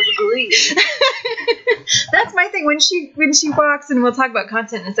episode of Glee. That's my thing. When she walks, and we'll talk about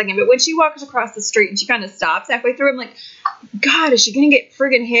content in a second, but when she walks across the street and she kind of stops halfway through, I'm like, God, is she gonna get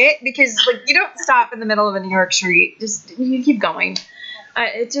friggin' hit? Because like you don't stop in the middle of a New York street. Just you keep going.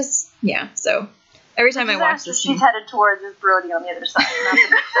 It just So every time I watch this scene, she's headed towards is Brody on the other side.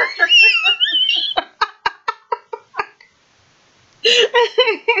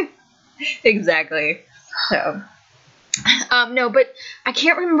 Exactly. So, no, but I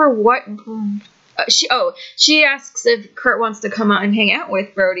can't remember what she asks if Kurt wants to come out and hang out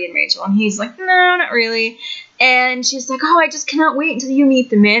with Brody and Rachel, and he's like, no, not really. And she's like, oh, I just cannot wait until you meet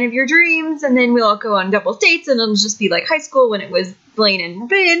the man of your dreams, and then we'll all go on double dates, and it'll just be like high school when it was Blaine and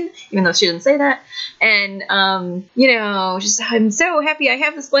Ben, even though she didn't say that. And, just, I'm so happy I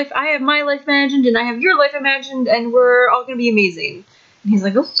have this life. I have my life imagined, and I have your life imagined, and we're all going to be amazing. And he's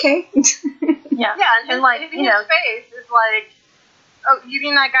like, okay. Yeah, and like, his face is like, oh, you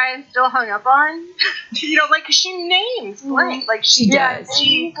mean that guy I'm still hung up on? Like, 'cause she names Blaine. Like, she does.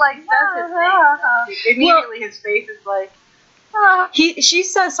 She, like, says his name. Immediately his face is like, She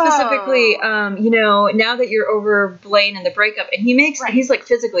says specifically, now that you're over Blaine and the breakup, and he's like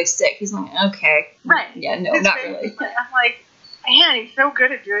physically sick. He's like, okay. Right. Yeah, no, his not face really. is like, I'm like, man, he's so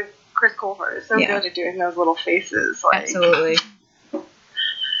good at doing, Chris Colfer is so good at doing those little faces. Like, absolutely.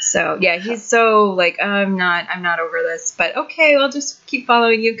 So, yeah, he's so, like, I'm not over this, but okay, I'll just keep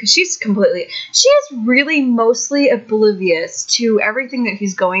following you, because she is really mostly oblivious to everything that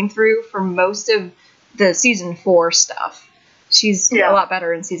he's going through for most of the season 4 stuff. She's a lot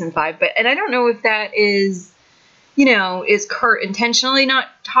better in season 5, and I don't know if that is, is Kurt intentionally not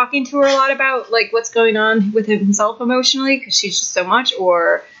talking to her a lot about, like, what's going on with himself emotionally, because she's just so much,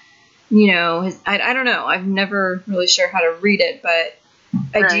 or, I don't know, I'm never really sure how to read it, but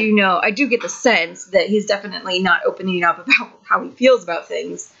I do get the sense that he's definitely not opening up about how he feels about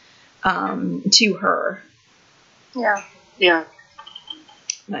things to her. Yeah. Yeah.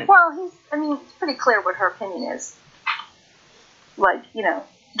 But, Well, it's pretty clear what her opinion is. Like,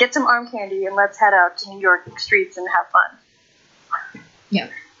 get some arm candy and let's head out to New York streets and have fun. yeah.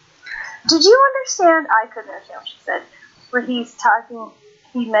 Did you understand? I couldn't understand what she said. Where he's talking,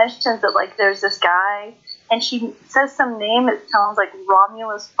 he mentions that, like, there's this guy, and she says some name that sounds like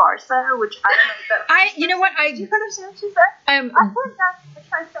Romulus Barca, which I don't know if that... You know what? Do you understand what she said? I heard that. I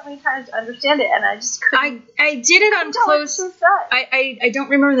tried so many times to understand it, and I just couldn't... I did it on closed... I don't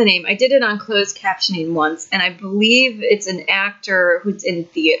remember the name. I did it on closed captioning once, and I believe it's an actor who's in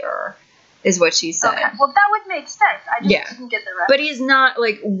theater, is what she said. Okay, well, that would make sense. I just didn't get the rest. But he's not,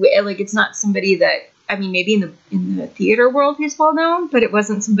 like, it's not somebody that... maybe in the theater world he's well known, but it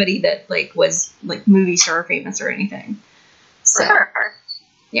wasn't somebody that, like, was, like, movie star famous or anything. So, Sure.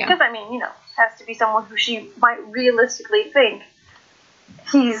 yeah. Because, has to be someone who she might realistically think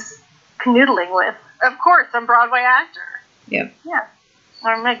he's canoodling with. Of course, some Broadway actor. Yeah.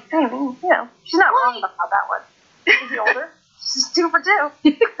 I'm like, hey, you know, she's not wrong about that one. She's older. She's 2 for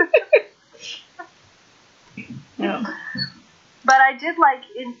 2. Yeah. But I did like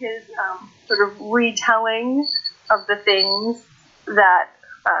in his sort of retelling of the things that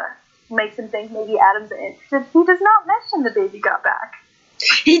makes him think maybe Adam's interested. He does not mention the baby got back.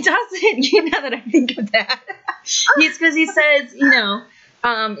 He doesn't. You know that I think of that. Because he says, you know,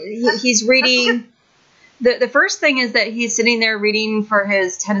 he's reading. The first thing is that he's sitting there reading for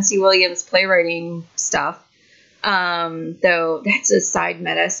his Tennessee Williams playwriting stuff. Though that's a side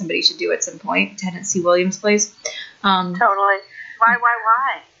meta somebody should do at some point. Tennessee Williams plays. Totally. Why?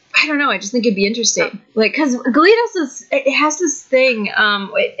 I don't know. I just think it'd be interesting. Like, because Glee does this. It has this thing.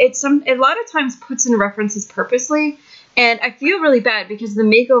 It a lot of times puts in references purposely. And I feel really bad because the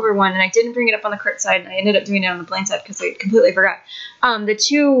makeover one, and I didn't bring it up on the Kurt side, and I ended up doing it on the Blaine side because I completely forgot. The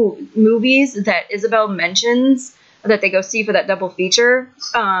 2 movies that Isabel mentions that they go see for that double feature,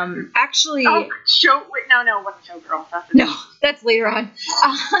 actually... Oh, no, it wasn't Showgirl. No, that's later on.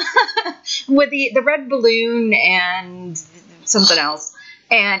 With the red balloon and something else.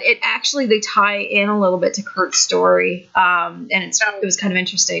 And it actually, they tie in a little bit to Kurt's story, and it was kind of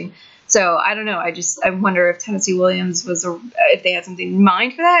interesting. So I don't know. I wonder if Tennessee Williams if they had something in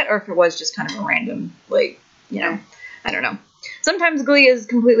mind for that, or if it was just kind of a random, like, you know, I don't know. Sometimes Glee is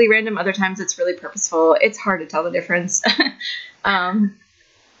completely random. Other times it's really purposeful. It's hard to tell the difference. But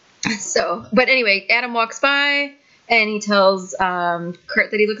anyway, Adam walks by and he tells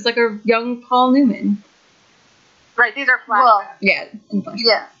Kurt that he looks like a young Paul Newman. Right. These are flashbacks. Well, Yeah.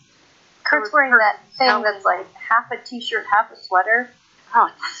 yeah. Kurt's wearing that thing that's like half a t-shirt, half a sweater. Yeah.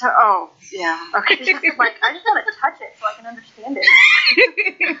 Okay. He's just like, I just want to touch it so I can understand it.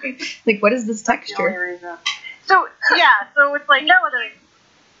 Like, what is this texture? So it's like no other.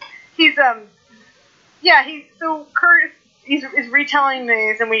 He's so Kurt is retelling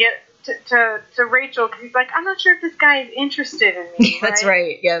these, and we get to Rachel because he's like, I'm not sure if this guy is interested in me. That's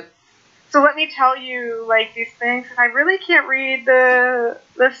right. Yep. So let me tell you, like, these things. I really can't read the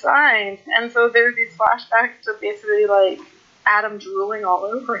signs, and so there's these flashbacks to basically like Adam drooling all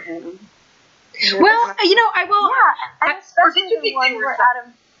over him. Well, you know, I will. Yeah, and especially the one where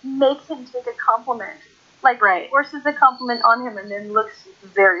Adam makes him take a compliment. Like, forces a compliment on him and then looks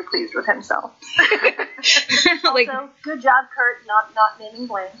very pleased with himself. Like, also, good job, Kurt, not naming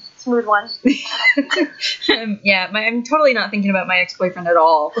Blaine. Smooth one. Yeah, I'm totally not thinking about my ex-boyfriend at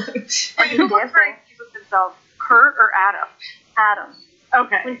all. Who looks very pleased with himself, Kurt or Adam? Adam.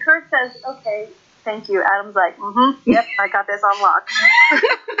 Okay. When Kurt says, okay, thank you, Adam's like, yep, I got this on lock.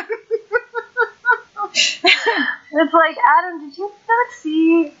 It's like, Adam, did you not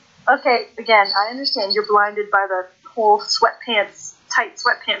see... Okay, again, I understand you're blinded by the whole tight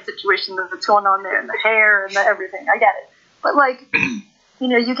sweatpants situation that's going on there, and the hair and the everything. I get it. But, like, you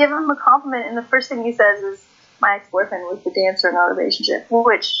know, you give him a compliment, and the first thing he says is, my ex-boyfriend was the dancer in our relationship,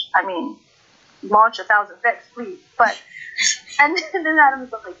 which, I mean, launch 1,000 fics, please. But, and then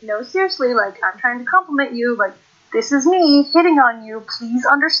Adam's like, no, seriously, like, I'm trying to compliment you, like, this is me hitting on you, please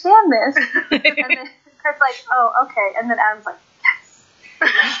understand this. And then Kurt's like, oh, okay. And then Adam's like,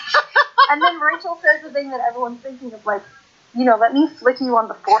 and then Rachel says the thing that everyone's thinking of, like, you know, let me flick you on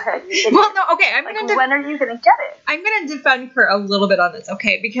the forehead. Well, no, okay. When are you going to get it? I'm going to defend Kurt a little bit on this,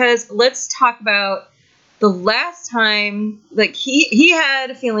 okay? Because let's talk about the last time, like, he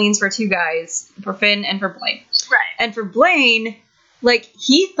had feelings for 2 guys, for Finn and for Blaine. Right. And for Blaine, like,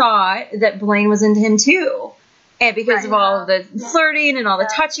 he thought that Blaine was into him too. And because of all of the flirting and all the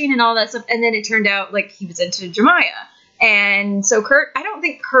touching and all that stuff. And then it turned out, like, he was into Jemiah. And so Kurt, I don't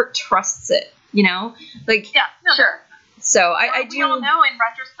think Kurt trusts it, you know? Like, yeah, no, sure. So I do. We all know in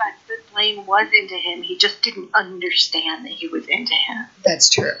retrospect that Blaine was into him. He just didn't understand that he was into him. That's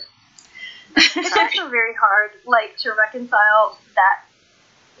true. It's also very hard, like, to reconcile that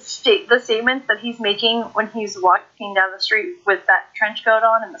the statements that he's making when he's walking down the street with that trench coat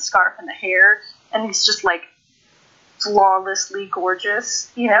on and the scarf and the hair, and he's just, like, flawlessly gorgeous,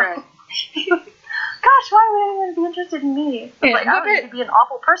 you know? Right. Gosh, why would anyone be interested in me? Yeah, like, I would be an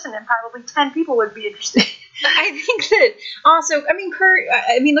awful person, and probably 10 people would be interested. I think that also, I mean, Kurt,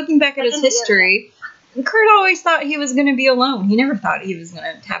 looking back at his history, Kurt always thought he was going to be alone. He never thought he was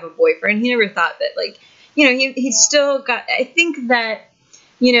going to have a boyfriend. He never thought that, like, you know, he still got, I think that,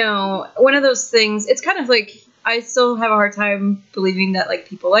 you know, one of those things, it's kind of like, I still have a hard time believing that, like,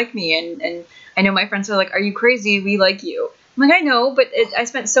 people like me, and I know my friends are like, are you crazy? We like you. I'm like, I know, but I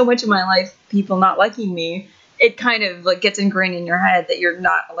spent so much of my life people not liking me, it kind of like gets ingrained in your head that you're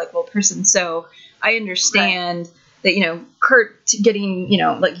not a likable person. So I understand that, you know, Kurt getting, you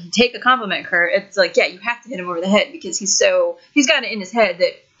know, like, you take a compliment, Kurt, it's like, yeah, you have to hit him over the head because he's got it in his head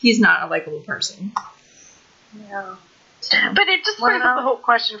that he's not a likable person. Yeah. But it just brings up the whole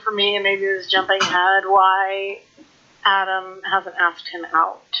question for me, and maybe this is jumping ahead, why Adam hasn't asked him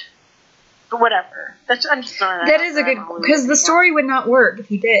out. But whatever. I'm just throwing that is a good, because the story would not work if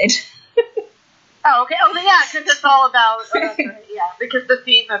he did. Oh, okay. Oh, yeah, because it's all about, because the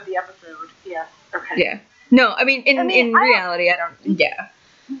theme of the episode. Yeah. Okay. Yeah. No, I mean, in reality, I don't. Yeah.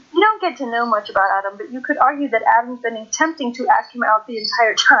 You don't get to know much about Adam, but you could argue that Adam's been attempting to ask him out the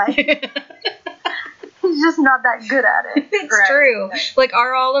entire time. He's just not that good at it. It's true. Right. Like,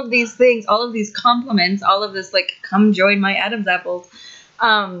 are all of these things, all of these compliments, all of this, like, come join my Adam's apples,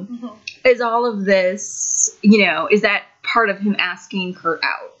 is all of this, you know, is that part of him asking Kurt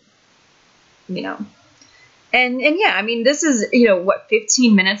out? You know? And yeah, I mean, this is, you know,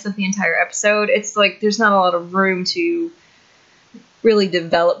 15 minutes of the entire episode. It's like there's not a lot of room to really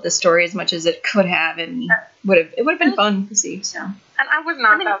develop the story as much as it could have, and it would have been fun to see. So. And I was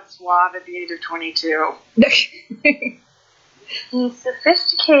not that suave at the age of 22. He's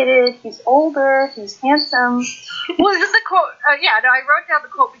sophisticated. He's older. He's handsome. Well, this is a quote. I wrote down the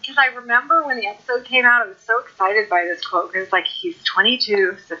quote because I remember when the episode came out, I was so excited by this quote because it's like, he's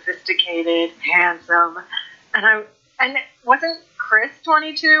 22, sophisticated, handsome. And wasn't Chris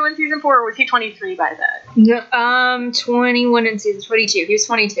 22 in season 4, or was he 23 by then? No, 21 in season 22. He was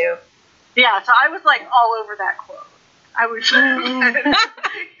 22. Yeah, so I was like all over that quote. I was, you know.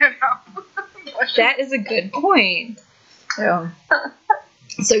 That is a good point. So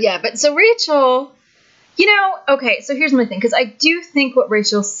yeah, but so Rachel, you know, okay, so here's my thing, because I do think what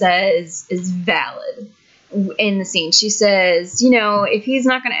Rachel says is valid. In the scene, she says, you know, if he's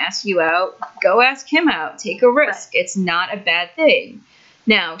not going to ask you out, go ask him out. Take a risk. Right. It's not a bad thing.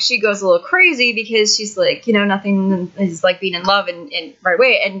 Now, she goes a little crazy because she's like, you know, nothing is like being in love in right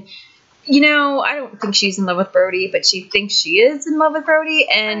away. And, you know, I don't think she's in love with Brody, but she thinks she is in love with Brody.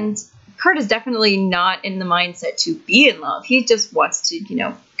 And Kurt is definitely not in the mindset to be in love. He just wants to, you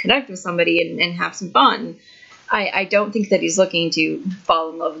know, connect with somebody and have some fun. I don't think that he's looking to fall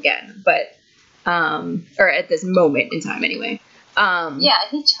in love again, but... or at this moment in time anyway. Yeah,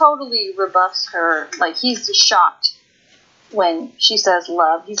 he totally rebuffs her. Like, he's just shocked when she says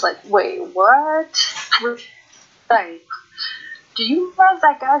love. He's like, wait, what? Like, do you love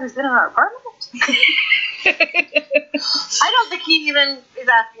that guy who's been in our apartment? I don't think he even is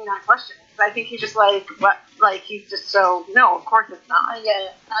asking that question. I think he's just like, what? Like, he's just so, no, of course it's not. Yeah,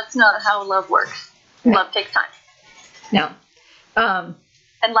 that's not how love works. Right. Love takes time. No.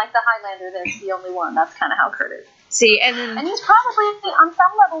 And like the Highlander, there's the only one. That's kind of how Kurt is. See, and he's probably, on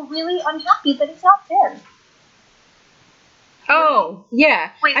some level, really unhappy that he's not Finn. Oh,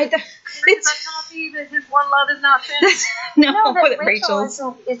 yeah. Wait, Kurt is unhappy that his one love is not Finn? No, that Rachel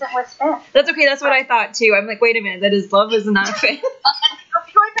isn't with Finn. That's okay. That's what I thought, too. I'm like, wait a minute. That his love is not Finn.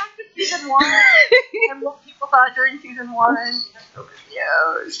 Going back to season 1, and what people thought during season 1, I'm so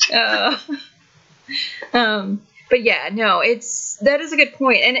confused. But yeah, no, that is a good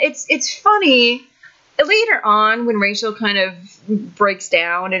point. And it's funny later on when Rachel kind of breaks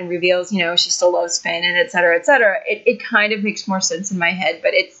down and reveals, you know, she still loves Finn and et cetera, it kind of makes more sense in my head.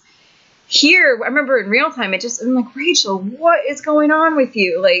 But it's here, I remember in real time, I'm like, Rachel, what is going on with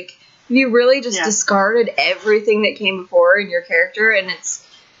you? Like, you really just discarded everything that came before in your character, and it's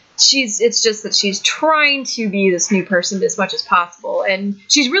just that she's trying to be this new person as much as possible, and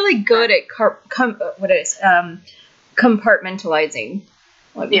she's really good at compartmentalizing.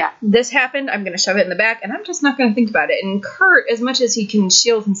 Like, this happened, I'm going to shove it in the back, and I'm just not going to think about it. And Kurt, as much as he can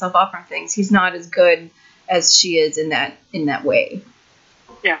shield himself off from things, he's not as good as she is in that way.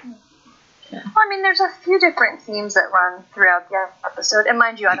 Yeah. Well, I mean, there's a few different themes that run throughout the episode, and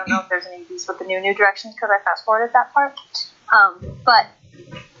mind you, I don't know if there's any of these with the new directions because I fast-forwarded that part. But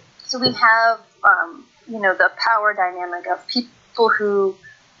so we have, you know, the power dynamic of people who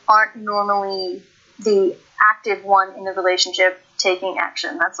aren't normally the active one in the relationship taking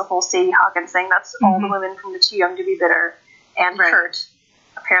action. That's the whole Sadie Hawkins thing. That's all the women from the Too Young to Be Bitter. And Kurt,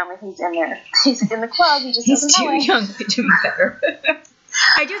 apparently he's in there. He's in the club. He's too young to be better.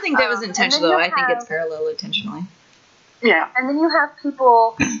 I do think that was intentional, though. I think it's parallel intentionally. Yeah. And then you have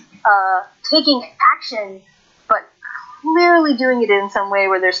people taking action, but clearly doing it in some way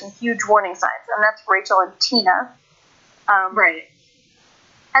where there's some huge warning signs. And that's Rachel and Tina. Right.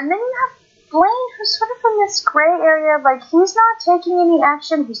 And then you have Blaine, who's sort of in this gray area of, like, he's not taking any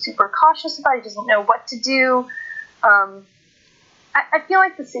action. He's super cautious about it. He doesn't know what to do. I feel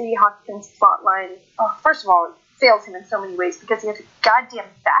like the Sadie Hawkins plotline, first of all, it fails him in so many ways because he has a goddamn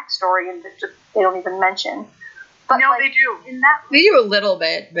backstory and that just they don't even mention. But No, like, they do. In that, They do a little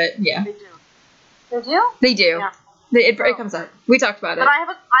bit, but yeah. They do. they do. They do. Yeah. It comes up. We talked about it. But I have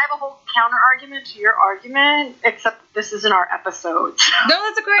a whole counter argument to your argument, except this isn't our episode. No,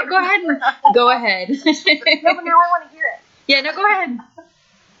 that's a great. Go ahead. Go ahead. No, but now I want to hear it. Yeah, no, go ahead.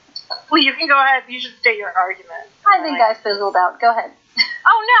 Well, you can go ahead. You should state your argument. I think I fizzled out. Go ahead.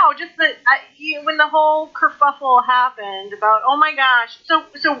 Oh no, just that when the whole kerfuffle happened about, oh my gosh,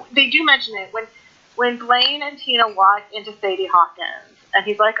 so they do mention it when Blaine and Tina walk into Sadie Hawkins, and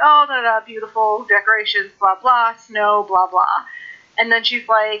he's like, oh, beautiful decorations, blah blah, snow, blah blah, and then she's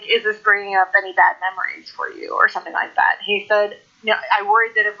like, is this bringing up any bad memories for you or something like that? He said, no, I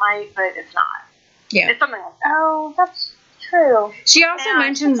worried that it might, but it's not. Yeah. It's something like that. Oh, that's true. She also Yeah,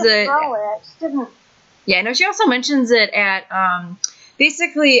 mentions Throw it. it. I just didn't. Yeah, no, she also mentions it at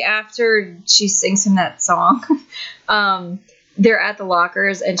basically after she sings him that song. They're at the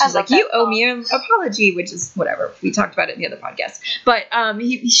lockers, and she's I like, love "You that owe song. me an apology," which is whatever. We talked about it in the other podcast. But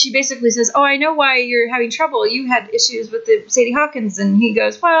she basically says, "Oh, I know why you're having trouble. You had issues with the Sadie Hawkins," and he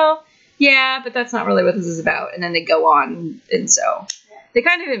goes, "Well, yeah, but that's not really what this is about." And then they go on, and so they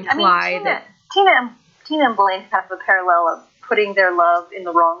kind of imply that Tina and Blaine have a parallel of putting their love in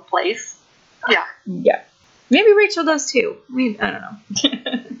the wrong place. Yeah. yeah, maybe Rachel does too. I mean, I don't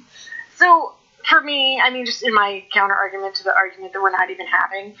know. So for me, I mean, just in my counter argument to the argument that we're not even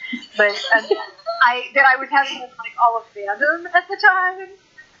having, but I was having with like all of fandom at the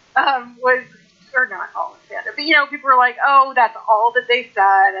time was, or not all of fandom, but people were like, oh, that's all that they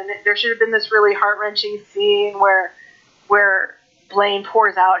said, and there should have been this really heart wrenching scene where Blaine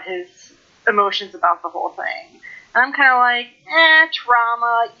pours out his emotions about the whole thing, and I'm kind of like,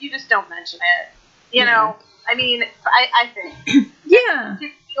 trauma. You just don't mention it, you know. I mean, I think. Yeah.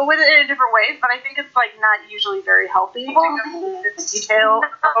 Deal with it in different ways, but I think it's like not usually very healthy to go into the detail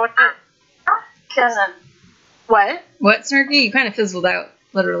about it. Because What? What, Snarky? You kind of fizzled out,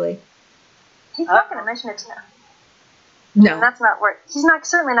 literally. he's not going to mention it to Tina. No. And that's not where he's not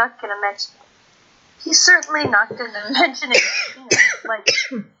certainly not going to mention it. He's certainly not going to mention it to Tina. Like,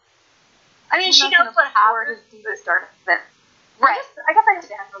 I mean, he's she not knows gonna what pour happened. his deepest dark then. Right. I guess I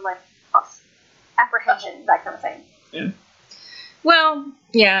understand the like apprehension, that kind of thing. Well,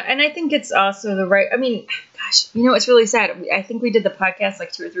 yeah, and I think it's also the right. I mean, gosh, it's really sad. I think we did the podcast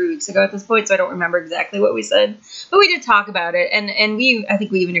like 2 or 3 weeks ago at this point, so I don't remember exactly what we said, but we did talk about it, and I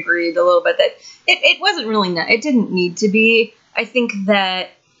think we even agreed a little bit that it wasn't really it didn't need to be. I think that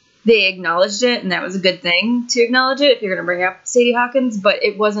they acknowledged it, and that was a good thing to acknowledge it if you're going to bring up Sadie Hawkins, but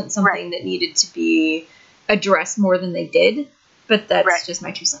it wasn't something that needed to be addressed more than they did. But that's just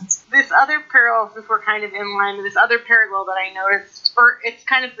my 2 cents. This other parallel, since we're kind of in line with this other parallel that I noticed, or it's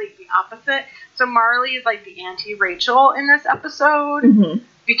kind of like the opposite. So Marley is like the anti-Rachel in this episode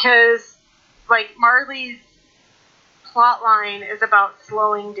because like Marley's plot line is about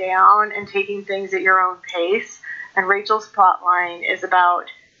slowing down and taking things at your own pace, and Rachel's plot line is about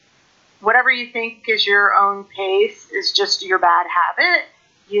whatever you think is your own pace is just your bad habit.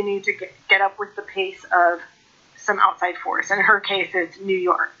 You need to get up with the pace of some outside force. In her case, it's New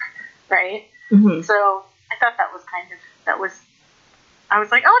York, right? Mm-hmm. So I thought that was I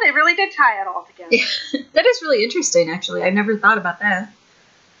was like, oh, they really did tie it all together. Yeah. That is really interesting, actually. I never thought about that.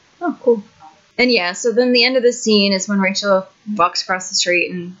 Oh, cool. And yeah, so then the end of the scene is when Rachel walks across the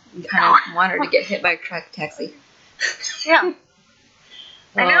street and you kind of want her to get hit by a truck taxi. Yeah.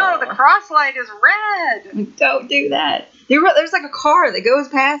 I know, the cross light is red. Don't do that. There's like a car that goes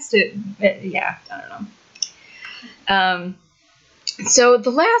past it. Yeah, I don't know. So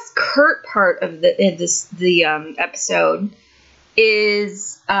the last Kurt part of the episode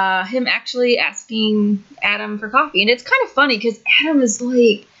is him actually asking Adam for coffee, and it's kind of funny because Adam is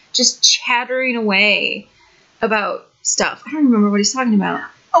like just chattering away about stuff. I don't remember what he's talking about.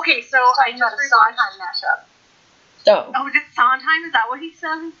 Okay, so I just a Sondheim mashup. Oh, is it Sondheim? Is that what he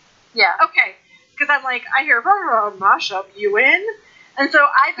said? Yeah. Okay, because I'm like, I hear mashup, you in? And so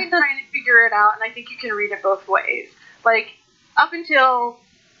I've been trying to figure it out, and I think you can read it both ways. Like, up until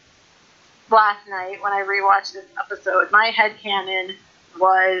last night when I rewatched this episode, my headcanon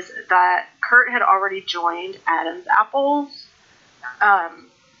was that Kurt had already joined Adam's Apples.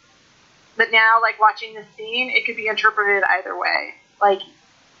 But now, like, watching this scene, it could be interpreted either way. Like,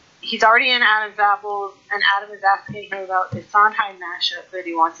 he's already in Adam's Apples, and Adam is asking him about this Sondheim mashup that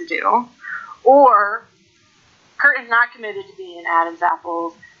he wants to do. Or Kurt is not committed to being in Adam's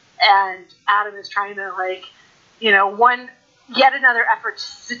Apples, and Adam is trying to, like, yet another effort to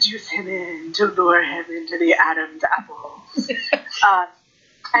seduce him in, to lure him into the Adam's Apples.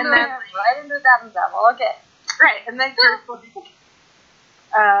 And then right into the Adam's apple. Okay. right, and then Kurt's like,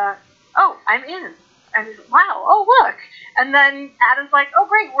 oh, I'm in. And he's like, wow, oh look. And then Adam's like, oh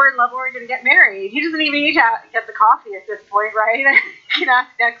great, we're in love, we're gonna get married. He doesn't even need to get the coffee at this point, right? He can ask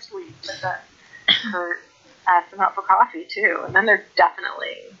next week. But then Kurt asks him out for coffee too, and then they're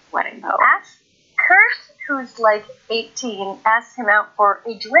definitely wedding though. Kurt, who's like 18, asks him out for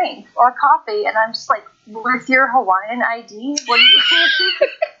a drink or coffee, and I'm just like, with your Hawaiian ID? What do you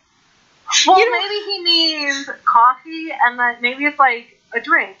Well, maybe he means coffee, and then maybe it's like a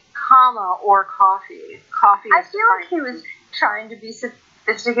drink, comma, or coffee. Coffee is I feel like he was trying to be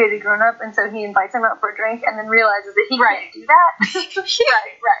sophisticated grown up, and so he invites him out for a drink, and then realizes that he can't do that.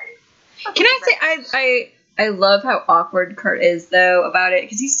 right. Can I say I love how awkward Kurt is though about it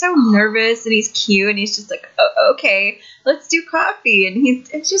because he's so nervous and he's cute and he's just like, oh, okay, let's do coffee, and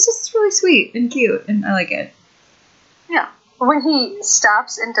it's just really sweet and cute and I like it. Yeah. When he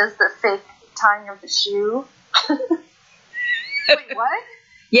stops and does the fake tying of the shoe. Wait, what?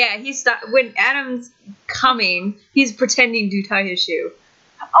 Yeah, when Adam's coming, he's pretending to tie his shoe.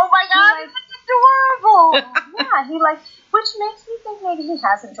 Oh my god, it's adorable! Yeah, which makes me think maybe he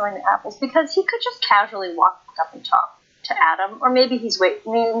hasn't joined the Apples because he could just casually walk up and talk to Adam, or maybe he's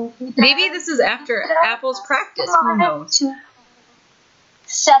waiting. Maybe this is after Apple's practice. Who knows? To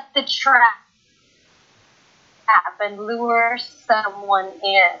set the trap and lure someone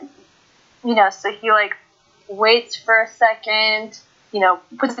in. So he waits for a second,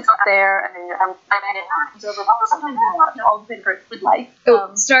 puts it out there, and then it's over. Sometimes that's not all the things would like.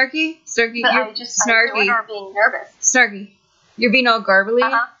 Snarky, but you're snarky. I being nervous. Snarky, you're being all garbly.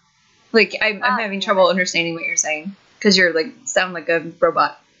 Uh-huh. I'm having trouble understanding what you're saying because you're sound like a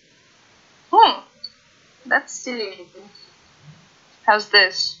robot. Let's see. How's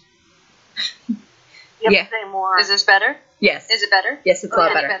this? Yeah. Say more. Is this better? Yes. Is it better? Yes, it's a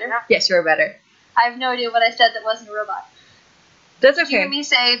lot better. Yes, you're better. I have no idea what I said that wasn't a robot. That's Did you hear Mm-hmm. okay. me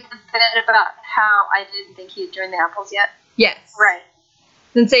say the bit about how I didn't think he had joined the Apples yet? Yes. Right.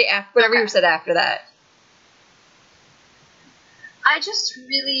 Then say whatever Okay. you said after that. I just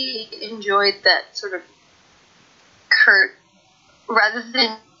really enjoyed that sort of Kurt, rather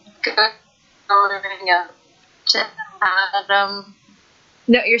than going up to Adam,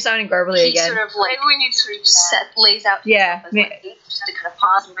 No, you're sounding garbly he again. sort of Maybe we need to lays out Yeah, himself as just to kind of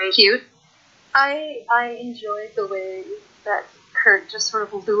pause and be cute. I enjoyed the way that Kurt just sort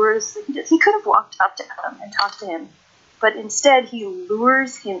of lures. He could have walked up to Adam and talked to him, but instead he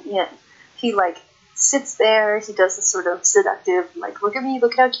lures him in. He sits there. He does this sort of seductive, look at me,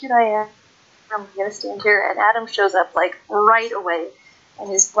 look at how cute I am. I'm gonna stand here, and Adam shows up right away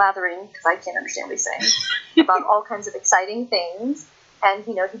and is blathering because I can't understand what he's saying about all kinds of exciting things. And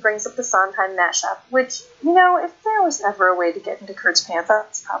he brings up the Sondheim mashup, which if there was ever a way to get into Kurt's pants,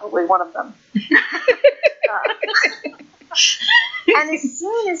 that's probably one of them. And as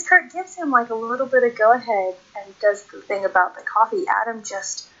soon as Kurt gives him a little bit of go ahead and does the thing about the coffee, Adam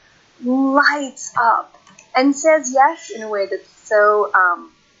just lights up and says yes in a way that's so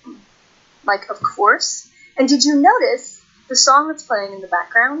of course. And did you notice the song that's playing in the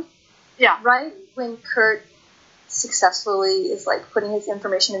background? Yeah. Right when Kurt successfully is putting his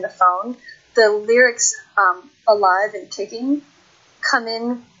information in the phone, the lyrics alive and kicking come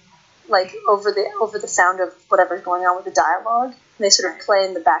in over the sound of whatever's going on with the dialogue, and they sort of play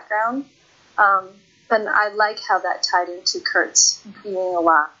in the background. And I like how that tied into Kurt's being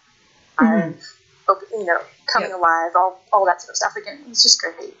alive, coming alive, all that sort of stuff. Again, it's just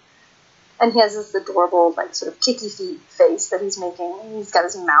great. And he has this adorable, sort of kicky feet face that he's making. He's got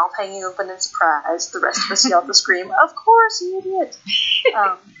his mouth hanging open in surprise. The rest of us yell to scream, "Of course, you idiot!"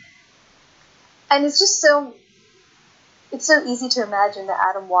 And it's just it's so easy to imagine that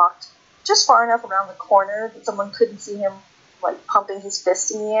Adam walked just far enough around the corner that someone couldn't see him, pumping his fist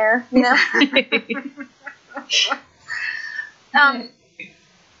in the air,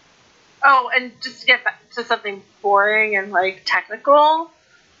 Oh, and just to get back to something boring and technical,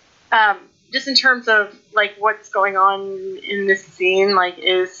 just in terms of what's going on in this scene,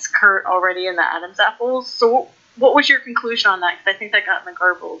 is Kurt already in the Adam's apples? So what was your conclusion on that? Because I think that got me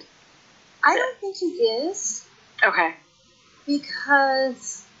garbled. I don't think he is, Okay.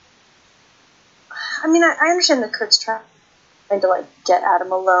 because I understand that Kurt's trying to get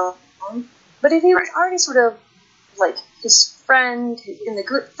Adam alone, but if he was already sort of his friend in the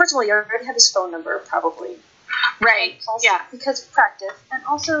group, first of all, he already had his phone number, probably. Right. Also, Yeah. because of practice, and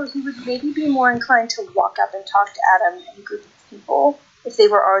also he would maybe be more inclined to walk up and talk to Adam and a group of people if they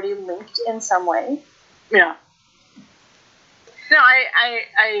were already linked in some way. Yeah. No,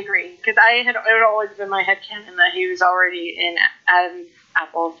 I agree. Because it had always been my headcanon that he was already in Adam's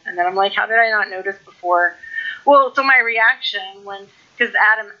apples. And then I'm like, how did I not notice before? Well, so my reaction because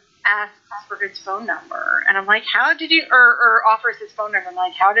Adam asks for his phone number. And I'm like, how did you, or offers his phone number. I'm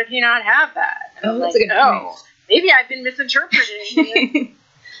like, how did he not have that? And I'm that's like, a good point. Maybe I've been misinterpreting.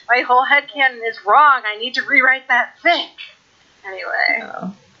 My whole headcanon is wrong. I need to rewrite that thing. Anyway.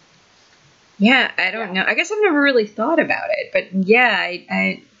 Oh. Yeah, I don't know. I guess I've never really thought about it, but yeah,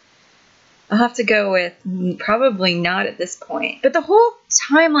 I'll have to go with probably not at this point. But the whole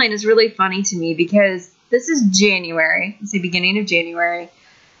timeline is really funny to me because this is January. It's the beginning of January,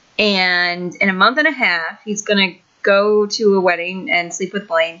 and in a month and a half, he's gonna go to a wedding and sleep with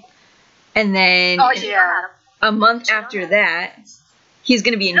Blaine, and then a month after that, he's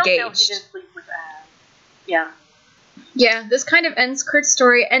gonna be engaged. I don't know if he didn't sleep with Adam. Yeah. Yeah, this kind of ends Kurt's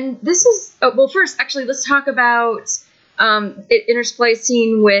story, and this is well. First, actually, let's talk about it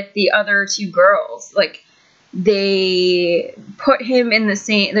intersplicing with the other two girls. Like they put him in the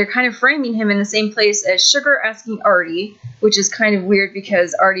same. They're kind of framing him in the same place as Sugar asking Artie, which is kind of weird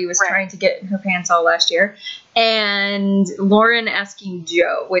because Artie was trying to get in her pants all last year, and Lauren asking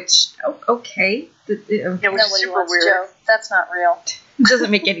Joe, which okay, which Nobody is super wants weird. Joe. That's not real.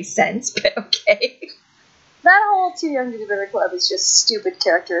 doesn't make any sense, but okay. That whole Too Young to Be Bitter Club is just stupid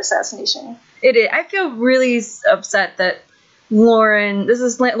character assassination. It is. I feel really upset that this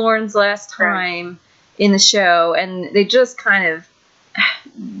is Lauren's last time in the show, and they just kind of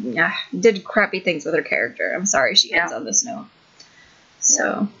did crappy things with her character. I'm sorry she ends on this note.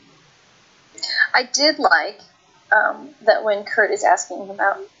 So. I did like that when Kurt is asking him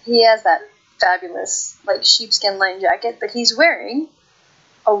out, he has that fabulous sheepskin lined jacket, but he's wearing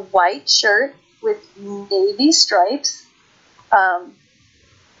a white shirt with navy stripes.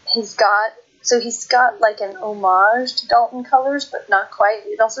 He's got an homage to Dalton colors, but not quite.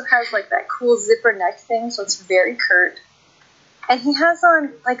 It also has that cool zipper neck thing, so it's very Kurt. And he has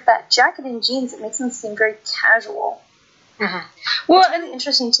on that jacket and jeans that makes him seem very casual. Mm-hmm. Well, it's really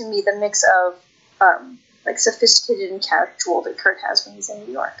interesting to me, the mix of sophisticated and casual that Kurt has when he's in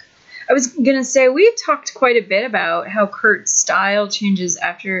New York. I was going to say, we've talked quite a bit about how Kurt's style changes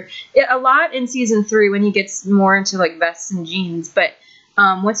a lot in season 3 when he gets more into vests and jeans, but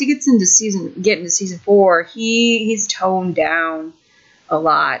once he gets into season 4, he's toned down a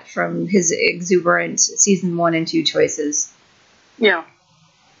lot from his exuberant season 1 and 2 choices. Yeah.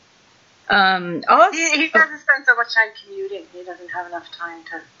 Oh. He doesn't spend so much time commuting. He doesn't have enough time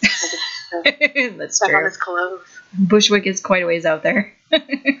to That's stuff true. on his clothes. Bushwick is quite a ways out there.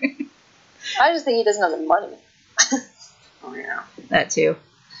 I just think he doesn't have the money. Oh, yeah. That too.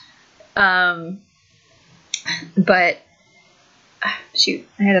 But shoot,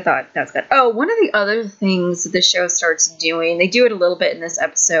 I had a thought. That's good. Oh, one of the other things that the show starts doing, they do it a little bit in this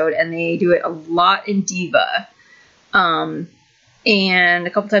episode, and they do it a lot in Diva, and a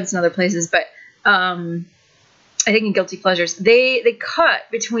couple times in other places. But I think in Guilty Pleasures, they cut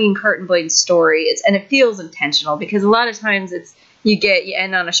between Kurt and Blaine's stories, and it feels intentional because a lot of times it's you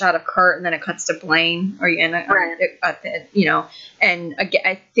end on a shot of Kurt and then it cuts to Blaine, or you end on and again,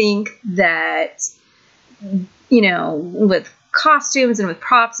 I think that with costumes and with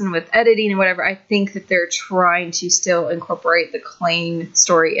props and with editing and whatever, I think that they're trying to still incorporate the Klaine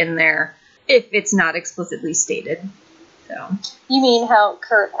story in there if it's not explicitly stated. So you mean how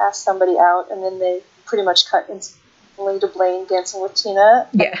Kurt asked somebody out and then they pretty much cut instantly to Blaine dancing with Tina?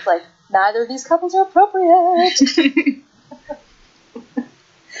 And yeah. It's neither of these couples are appropriate.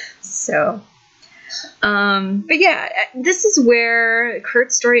 So, but yeah, this is where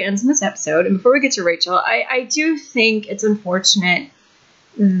Kurt's story ends in this episode. And before we get to Rachel, I do think it's unfortunate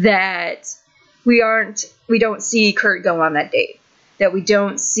that we don't see Kurt go on that date. That we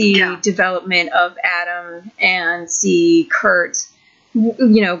don't see development of Adam and see Kurt,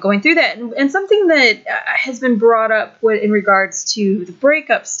 going through that. And something that has been brought up in regards to the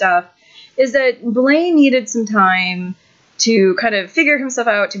breakup stuff is that Blaine needed some time to kind of figure himself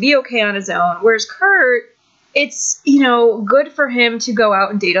out, to be okay on his own. Whereas Kurt, it's, good for him to go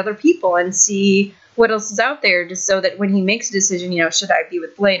out and date other people and see what else is out there, just so that when he makes a decision, should I be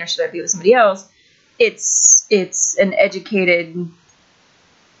with Blaine or should I be with somebody else, it's an educated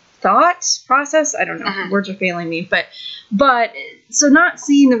thought process. I don't know. Words are failing me. But so not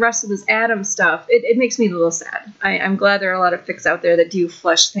seeing the rest of this Adam stuff, it makes me a little sad. I'm glad there are a lot of fics out there that do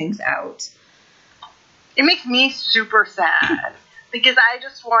flesh things out. It makes me super sad because I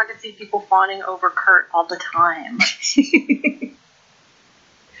just want to see people fawning over Kurt all the time.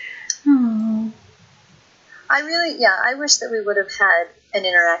 Aww. I wish that we would have had an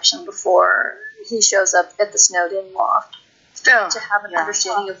interaction before he shows up at the Snowden loft to have an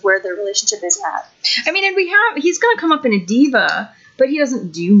understanding of where their relationship is at. I mean, and he's going to come up in a diva, but he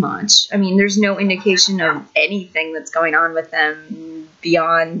doesn't do much. I mean, there's no indication of anything that's going on with them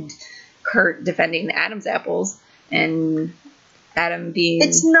beyond Kurt defending the Adam's apples and Adam being...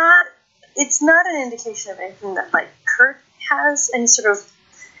 It's not an indication of anything that, like, Kurt has any sort of...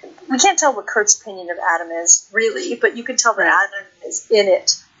 We can't tell what Kurt's opinion of Adam is, really, but you can tell that Adam is in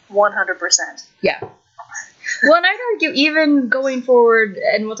it 100%. Yeah. Well, and I'd argue even going forward,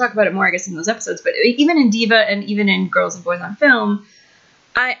 and we'll talk about it more, I guess, in those episodes, but even in Diva and even in Girls and Boys on Film,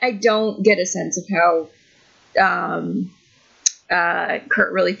 I don't get a sense of how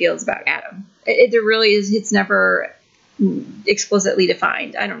Kurt really feels about Adam. There really is, it's never explicitly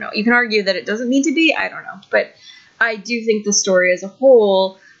defined. I don't know. You can argue that it doesn't need to be. I don't know. But I do think the story as a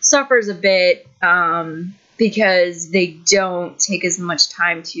whole suffers a bit because they don't take as much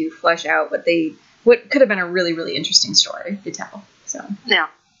time to flesh out what could have been a really, really interesting story to tell. So Yeah.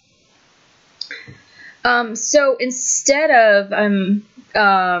 So instead of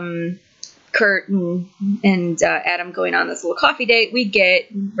Kurt and Adam going on this little coffee date, we get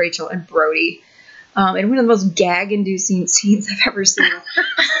Rachel and Brody. And one of the most gag-inducing scenes I've ever seen.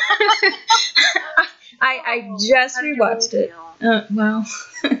 I just rewatched it. Well,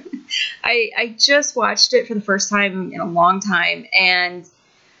 I just watched it for the first time in a long time, and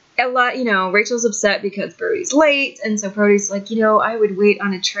a lot, Rachel's upset because Brody's late, and so Brody's like, I would wait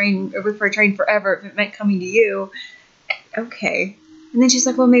on a train, or wait for a train forever if it meant coming to you. Okay. And then she's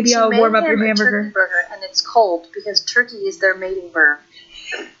like, well, maybe I'll warm up your hamburger. Turkey burger, and it's cold because turkey is their mating bird.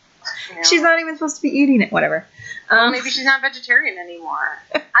 Yeah. She's not even supposed to be eating it. Whatever. Maybe she's not vegetarian anymore.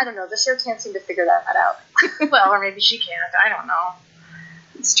 I don't know. The show can't seem to figure that out. Well, or maybe she can't. I don't know.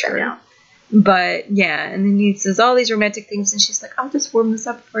 It's true. Yeah. But, yeah, and then he says all these romantic things, and she's like, I'll just warm this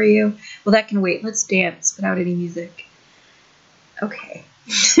up for you. Well, that can wait. Let's dance without any music. Okay.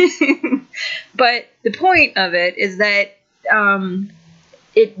 But the point of it is that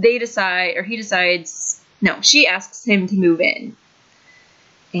he decides, no, she asks him to move in.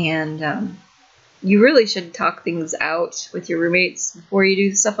 And you really should talk things out with your roommates before you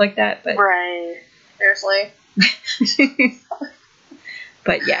do stuff like that. But Right. Seriously.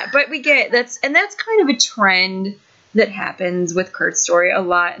 But yeah, but we get that's kind of a trend that happens with Kurt's story a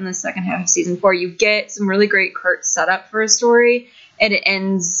lot in the second half of season 4. You get some really great Kurt setup for a story, and it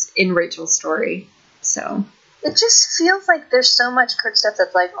ends in Rachel's story. So It just feels like there's so much Kurt stuff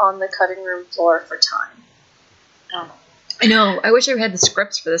that's like on the cutting room floor for time. Oh. I know. I wish I had the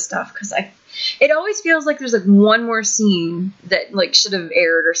scripts for this stuff because it always feels like there's like one more scene that like should have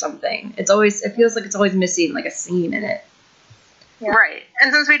aired or something. It feels like it's always missing like a scene in it. Yeah. Right.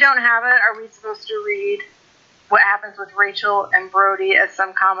 And since we don't have it, are we supposed to read what happens with Rachel and Brody as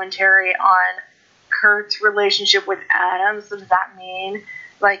some commentary on Kurt's relationship with Adam? So does that mean,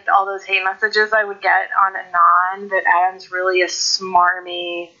 like, all those hate messages I would get on Anon, that Adam's really a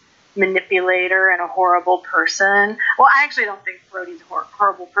smarmy manipulator and a horrible person? Well, I actually don't think Brody's a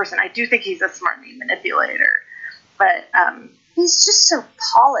horrible person. I do think he's a smarmy manipulator. But, He's just so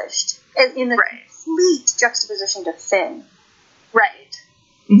polished in a Right. complete juxtaposition to Finn. right.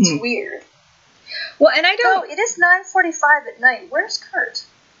 It's weird. Well, and I Oh, don't. it is 9:45 at night. Where's Kurt?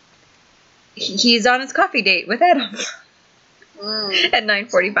 He's on his coffee date with Adam at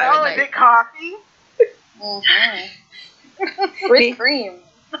 9:45 at Oh, night. is it coffee? Mm-hmm. With cream.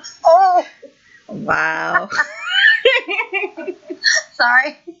 Oh, Wow.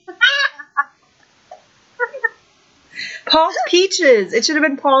 sorry. Paul's Peaches. It should have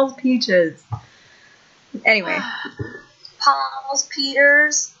been Paul's Peaches. Anyway. Paul's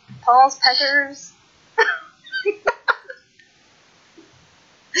Peters. Paul's Peckers.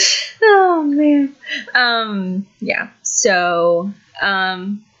 Oh man. Yeah. So, I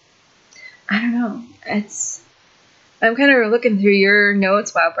don't know. I'm kind of looking through your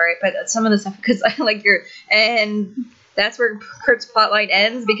notes, Wildbright, but some of the stuff, because I like and that's where Kurt's plotline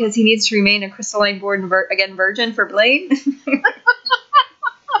ends because he needs to remain a crystalline born virgin for Blaine.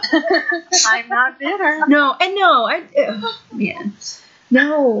 I'm not bitter. No, man.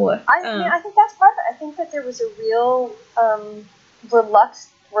 No. I think that's part of it. I think that there was a real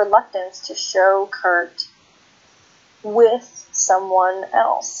reluctance to show Kurt with someone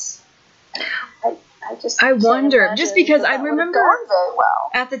else. I wonder, just because I remember gone very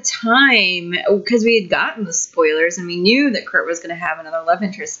well. at the time, because we had gotten the spoilers and we knew that Kurt was going to have another love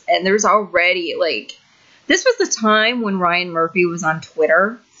interest, and there was already, like, this was the time when Ryan Murphy was on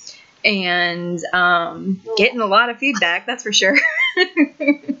Twitter and getting a lot of feedback, that's for sure.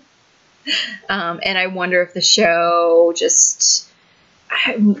 And I wonder if the show just,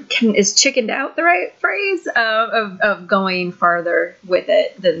 is chickened out the right phrase of going farther with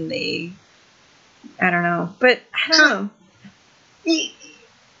it than the, I don't know, but I don't know.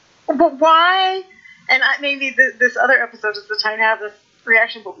 But why? And maybe this other episode is the time to have this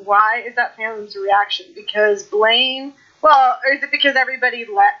reaction. But why is that family's reaction? Because Blaine. Well, or is it because everybody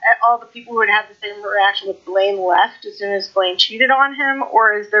all the people who would have the same reaction with Blaine left as soon as Blaine cheated on him,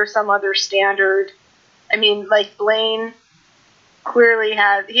 or is there some other standard? I mean, like Blaine clearly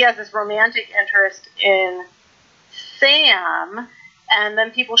has this romantic interest in Sam, and then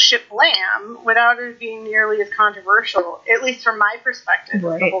people ship Lamb without it being nearly as controversial, at least from my perspective,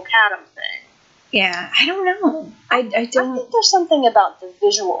 as the whole Cadam thing. Yeah, I don't know. I I don't. think there's something about the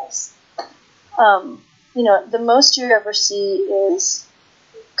visuals. The most you ever see is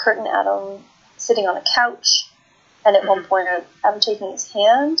Kurt and Adam sitting on a couch, and at one point Adam taking his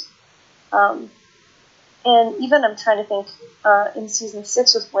hand. And even I'm trying to think, in season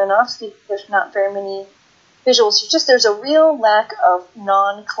 6 with Blanowski, there's not very many visuals. There's a real lack of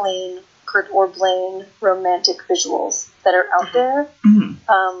non-Klaine, Kurt or Blaine romantic visuals that are out there.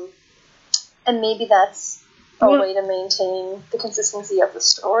 Mm-hmm. And maybe that's a way to maintain the consistency of the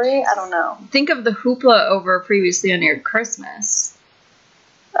story. I don't know. Think of the hoopla over previously unaired Christmas.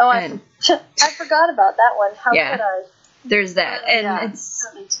 Oh, I forgot about that one. How could I? There's that, and it's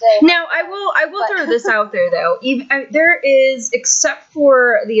today. Now I will throw this out there though. Even there is, except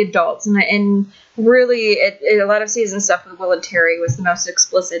for the adults, and really a lot of season stuff with Will and Terry was the most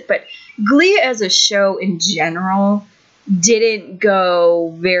explicit. But Glee as a show in general didn't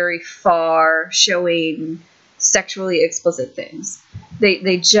go very far showing sexually explicit things.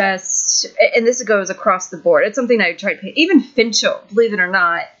 They just, and this goes across the board. It's something I tried to, even Finchel, believe it or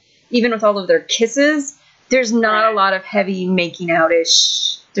not, even with all of their kisses, there's not a lot of heavy making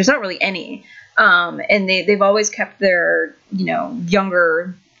out-ish. There's not really any. And they've always kept their,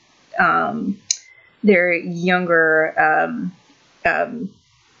 younger, why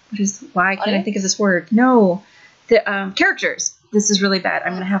can't I think of this word? No, the characters. This is really bad.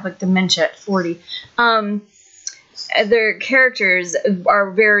 I'm going to have like dementia at 40. Their characters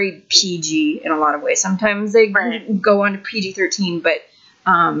are very PG in a lot of ways. Sometimes they go on to PG-13, but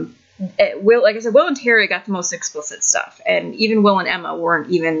Will and Terry got the most explicit stuff, and even Will and Emma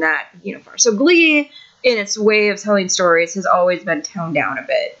weren't even that far. So Glee, in its way of telling stories, has always been toned down a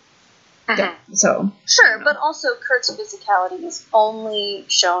bit. So sure, but also Kurt's physicality is only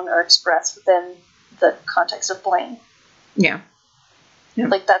shown or expressed within the context of Blaine. Yeah.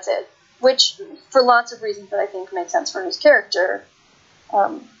 Like that's it. Which, for lots of reasons that I think make sense for his character,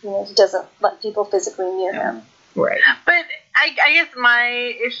 he doesn't let people physically near him. Right. But I guess my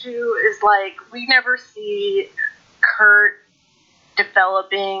issue is, like, we never see Kurt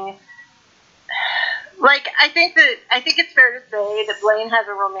developing. Like, I think it's fair to say that Blaine has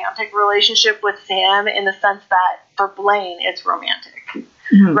a romantic relationship with Sam in the sense that for Blaine it's romantic,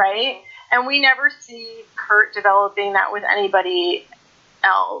 right? And we never see Kurt developing that with anybody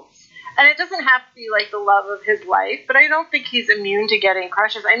else. And it doesn't have to be, like, the love of his life, but I don't think he's immune to getting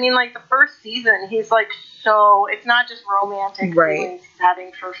crushes. I mean, like, the first season, he's, like, it's not just romantic feelings he's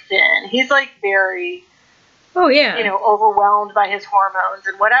having for Finn. He's, like, very, overwhelmed by his hormones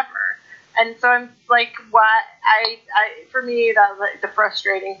and whatever. And so I'm, like, for me, that's, like, the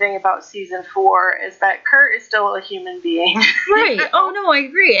frustrating thing about season 4 is that Kurt is still a human being. Right. Oh, no, I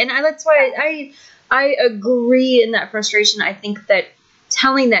agree. And that's why I agree in that frustration. I think that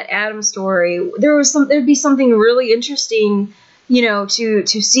telling that Adam story, there'd be something really interesting, to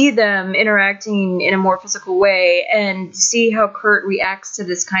see them interacting in a more physical way and see how Kurt reacts to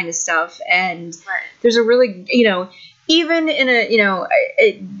this kind of stuff. And there's a really, even in a,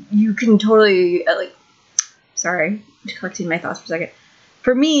 you can totally, sorry, I'm collecting my thoughts for a second.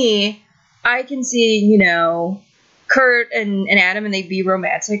 For me, I can see, Kurt and Adam, and they'd be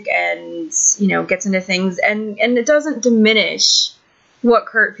romantic and, gets into things, and it doesn't diminish what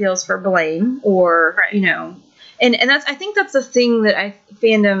Kurt feels for Blaine, or and I think that's the thing that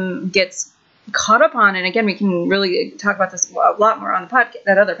fandom gets caught up on. And again, we can really talk about this a lot more on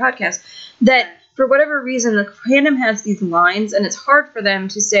that other podcast. That for whatever reason, the fandom has these lines, and it's hard for them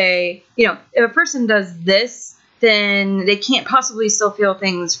to say, if a person does this, then they can't possibly still feel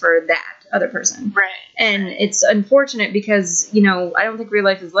things for that other person. Right. And it's unfortunate because I don't think real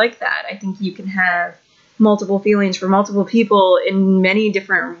life is like that. I think you can have multiple feelings for multiple people in many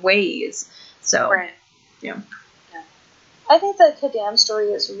different ways. So, I think the Cadam story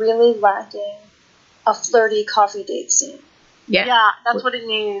is really lacking a flirty coffee date scene. Yeah, that's what it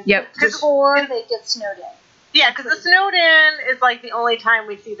needs. Yep. Before they get snowed in. Yeah, because the snowed in is, like, the only time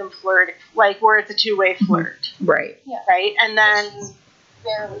we see them flirt, like, where it's a two-way flirt. Right. Yeah. Right? And then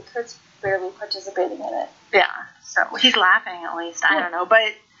Kurt's barely participating in it. Yeah, so he's laughing at least. I don't know,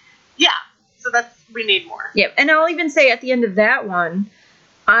 but yeah. So we need more. Yep, and I'll even say at the end of that one,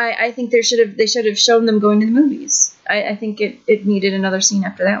 I think they should have shown them going to the movies. I think it needed another scene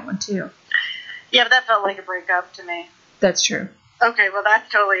after that one too. Yeah, but that felt like a breakup to me. That's true. Okay, well that's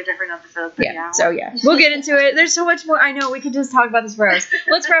totally a different episode. But Yeah. So yeah, we'll get into it. There's so much more. I know we could just talk about this for hours.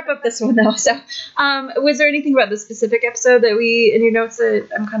 Let's wrap up this one though. So, was there anything about the specific episode that in your notes that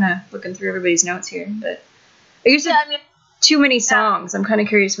I'm kind of looking through everybody's notes here, but you said too many songs. I'm kind of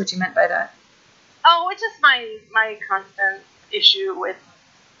curious what you meant by that. Oh, it's just my constant issue with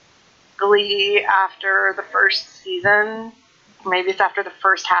Glee after the first season. Maybe it's after the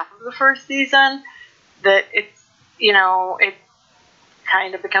first half of the first season that it's, it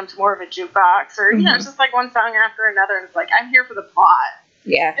kind of becomes more of a jukebox, or it's just like one song after another, and it's like, I'm here for the plot.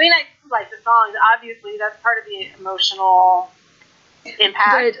 Yeah. I mean, I like the songs. Obviously, that's part of the emotional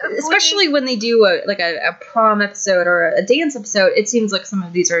impact. But especially when they do a prom episode or a dance episode, it seems like some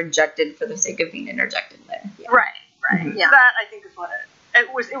of these are injected for the sake of being interjected there. Yeah. Right. Mm-hmm. Yeah. That I think is what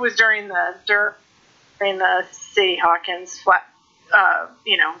it was during the Sadie Hawkins flat.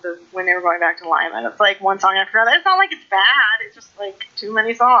 When they were going back to Lyman, it's like one song after another. It's not like it's bad. It's just like too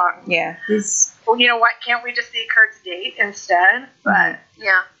many songs. Yeah. Well, you know what? Can't we just see Kurt's date instead? But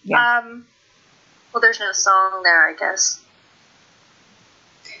Yeah. Well, there's no song there, I guess.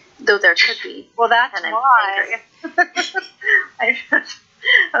 Though there could be. Well, that's And I'm why.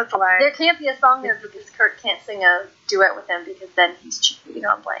 That's why. There can't be a song there because Kurt can't sing a duet with him because then he's cheating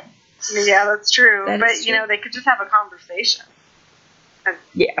on Blaine. Yeah, that's true. That but is true. they could just have a conversation.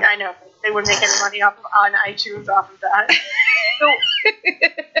 Yeah. I know they wouldn't make any money on iTunes off of that. So,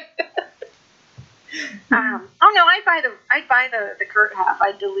 oh no, I'd buy the Kurt half.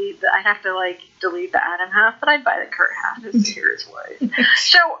 I'd have to delete the Adam half, but I'd buy the Kurt half just to hear his voice.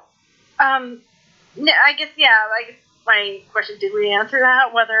 So, I guess my question, did we answer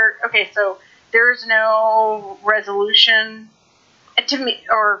that? So there's no resolution to me,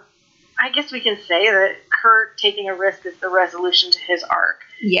 or I guess we can say that Kurt taking a risk is the resolution to his arc.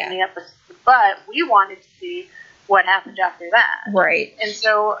 Yeah. In the episode, but we wanted to see what happened after that. Right. And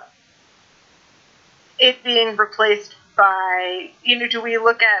so it being replaced by, do we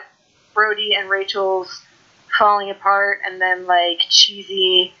look at Brody and Rachel's falling apart and then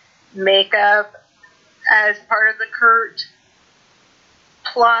cheesy makeup as part of the Kurt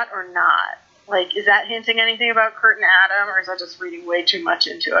plot or not? Is that hinting anything about Kurt and Adam, or is that just reading way too much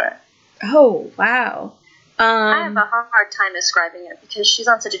into it? Oh, wow. I have a hard time describing it because she's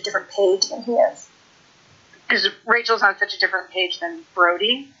on such a different page than he is. Because Rachel's on such a different page than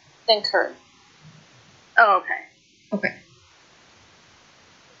Brody? Than Kurt. Oh, okay. Okay.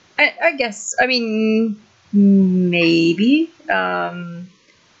 I guess, maybe. I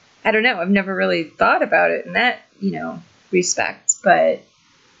don't know. I've never really thought about it in that, respect, but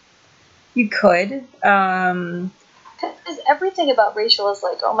you could. Because everything about Rachel is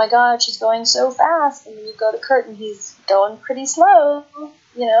like, oh my god, she's going so fast, and then you go to Kurt and he's going pretty slow,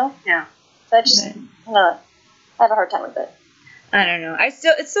 Yeah. So I just, I have a hard time with it. I don't know.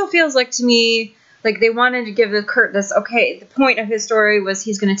 It still feels like to me, like they wanted to give Kurt this, okay, the point of his story was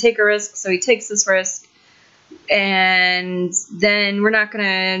he's going to take a risk, so he takes this risk, and then we're not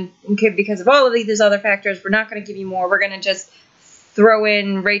going to, because of all of these other factors, we're not going to give you more. We're going to just throw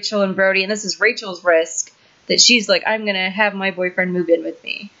in Rachel and Brody, and this is Rachel's risk, that she's like, I'm going to have my boyfriend move in with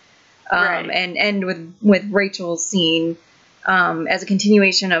me. Right. And end with Rachel's scene as a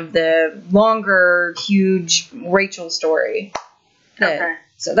continuation of the longer, huge Rachel story. Okay.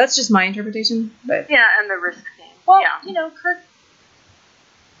 So that's just my interpretation. But Yeah, and the risk thing. Well, Yeah.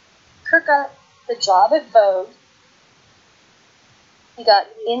 Kurt got the job at Vogue. He got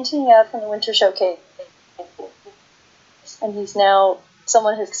in to out from the Winter Showcase. And he's now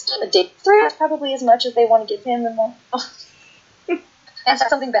someone who's a date through probably as much as they want to give him. And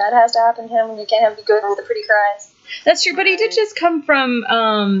something bad has to happen to him, and you can't have the good with the pretty cries. that's true. But he did just come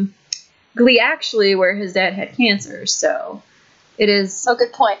from Glee, actually, where his dad had cancer. So it is. Oh,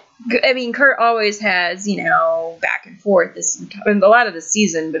 good point. Kurt always has, back and forth a lot of the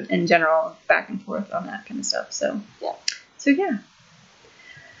season, but in general, back and forth on that kind of stuff. So yeah.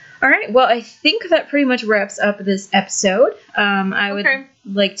 All right. Well, I think that pretty much wraps up this episode. I would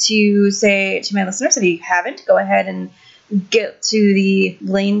like to say to my listeners, if you haven't, go ahead and get to the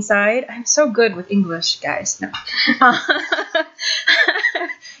Blaine side. I'm so good with English, guys. No.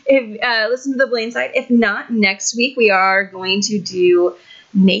 Listen to the Blaine side. If not, next week we are going to do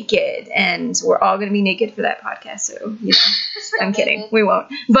Naked, and we're all going to be naked for that podcast. So, I'm kidding. We won't.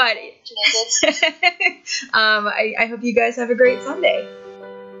 But I hope you guys have a great Sunday.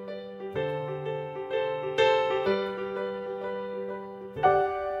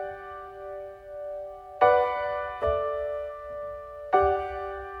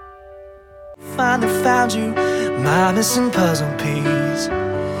 finally found you, my missing puzzle piece.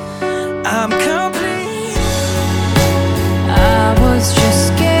 I'm complete. I was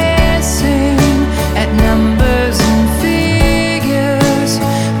just guessing at numbers and figures,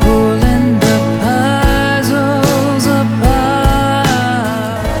 pulling the puzzles apart.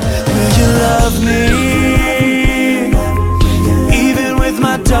 Will you love me, even with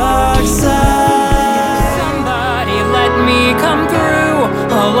my dark side? Somebody let me come through.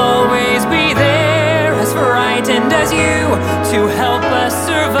 I'll always be there, as frightened as you, to help us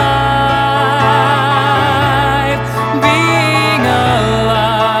survive.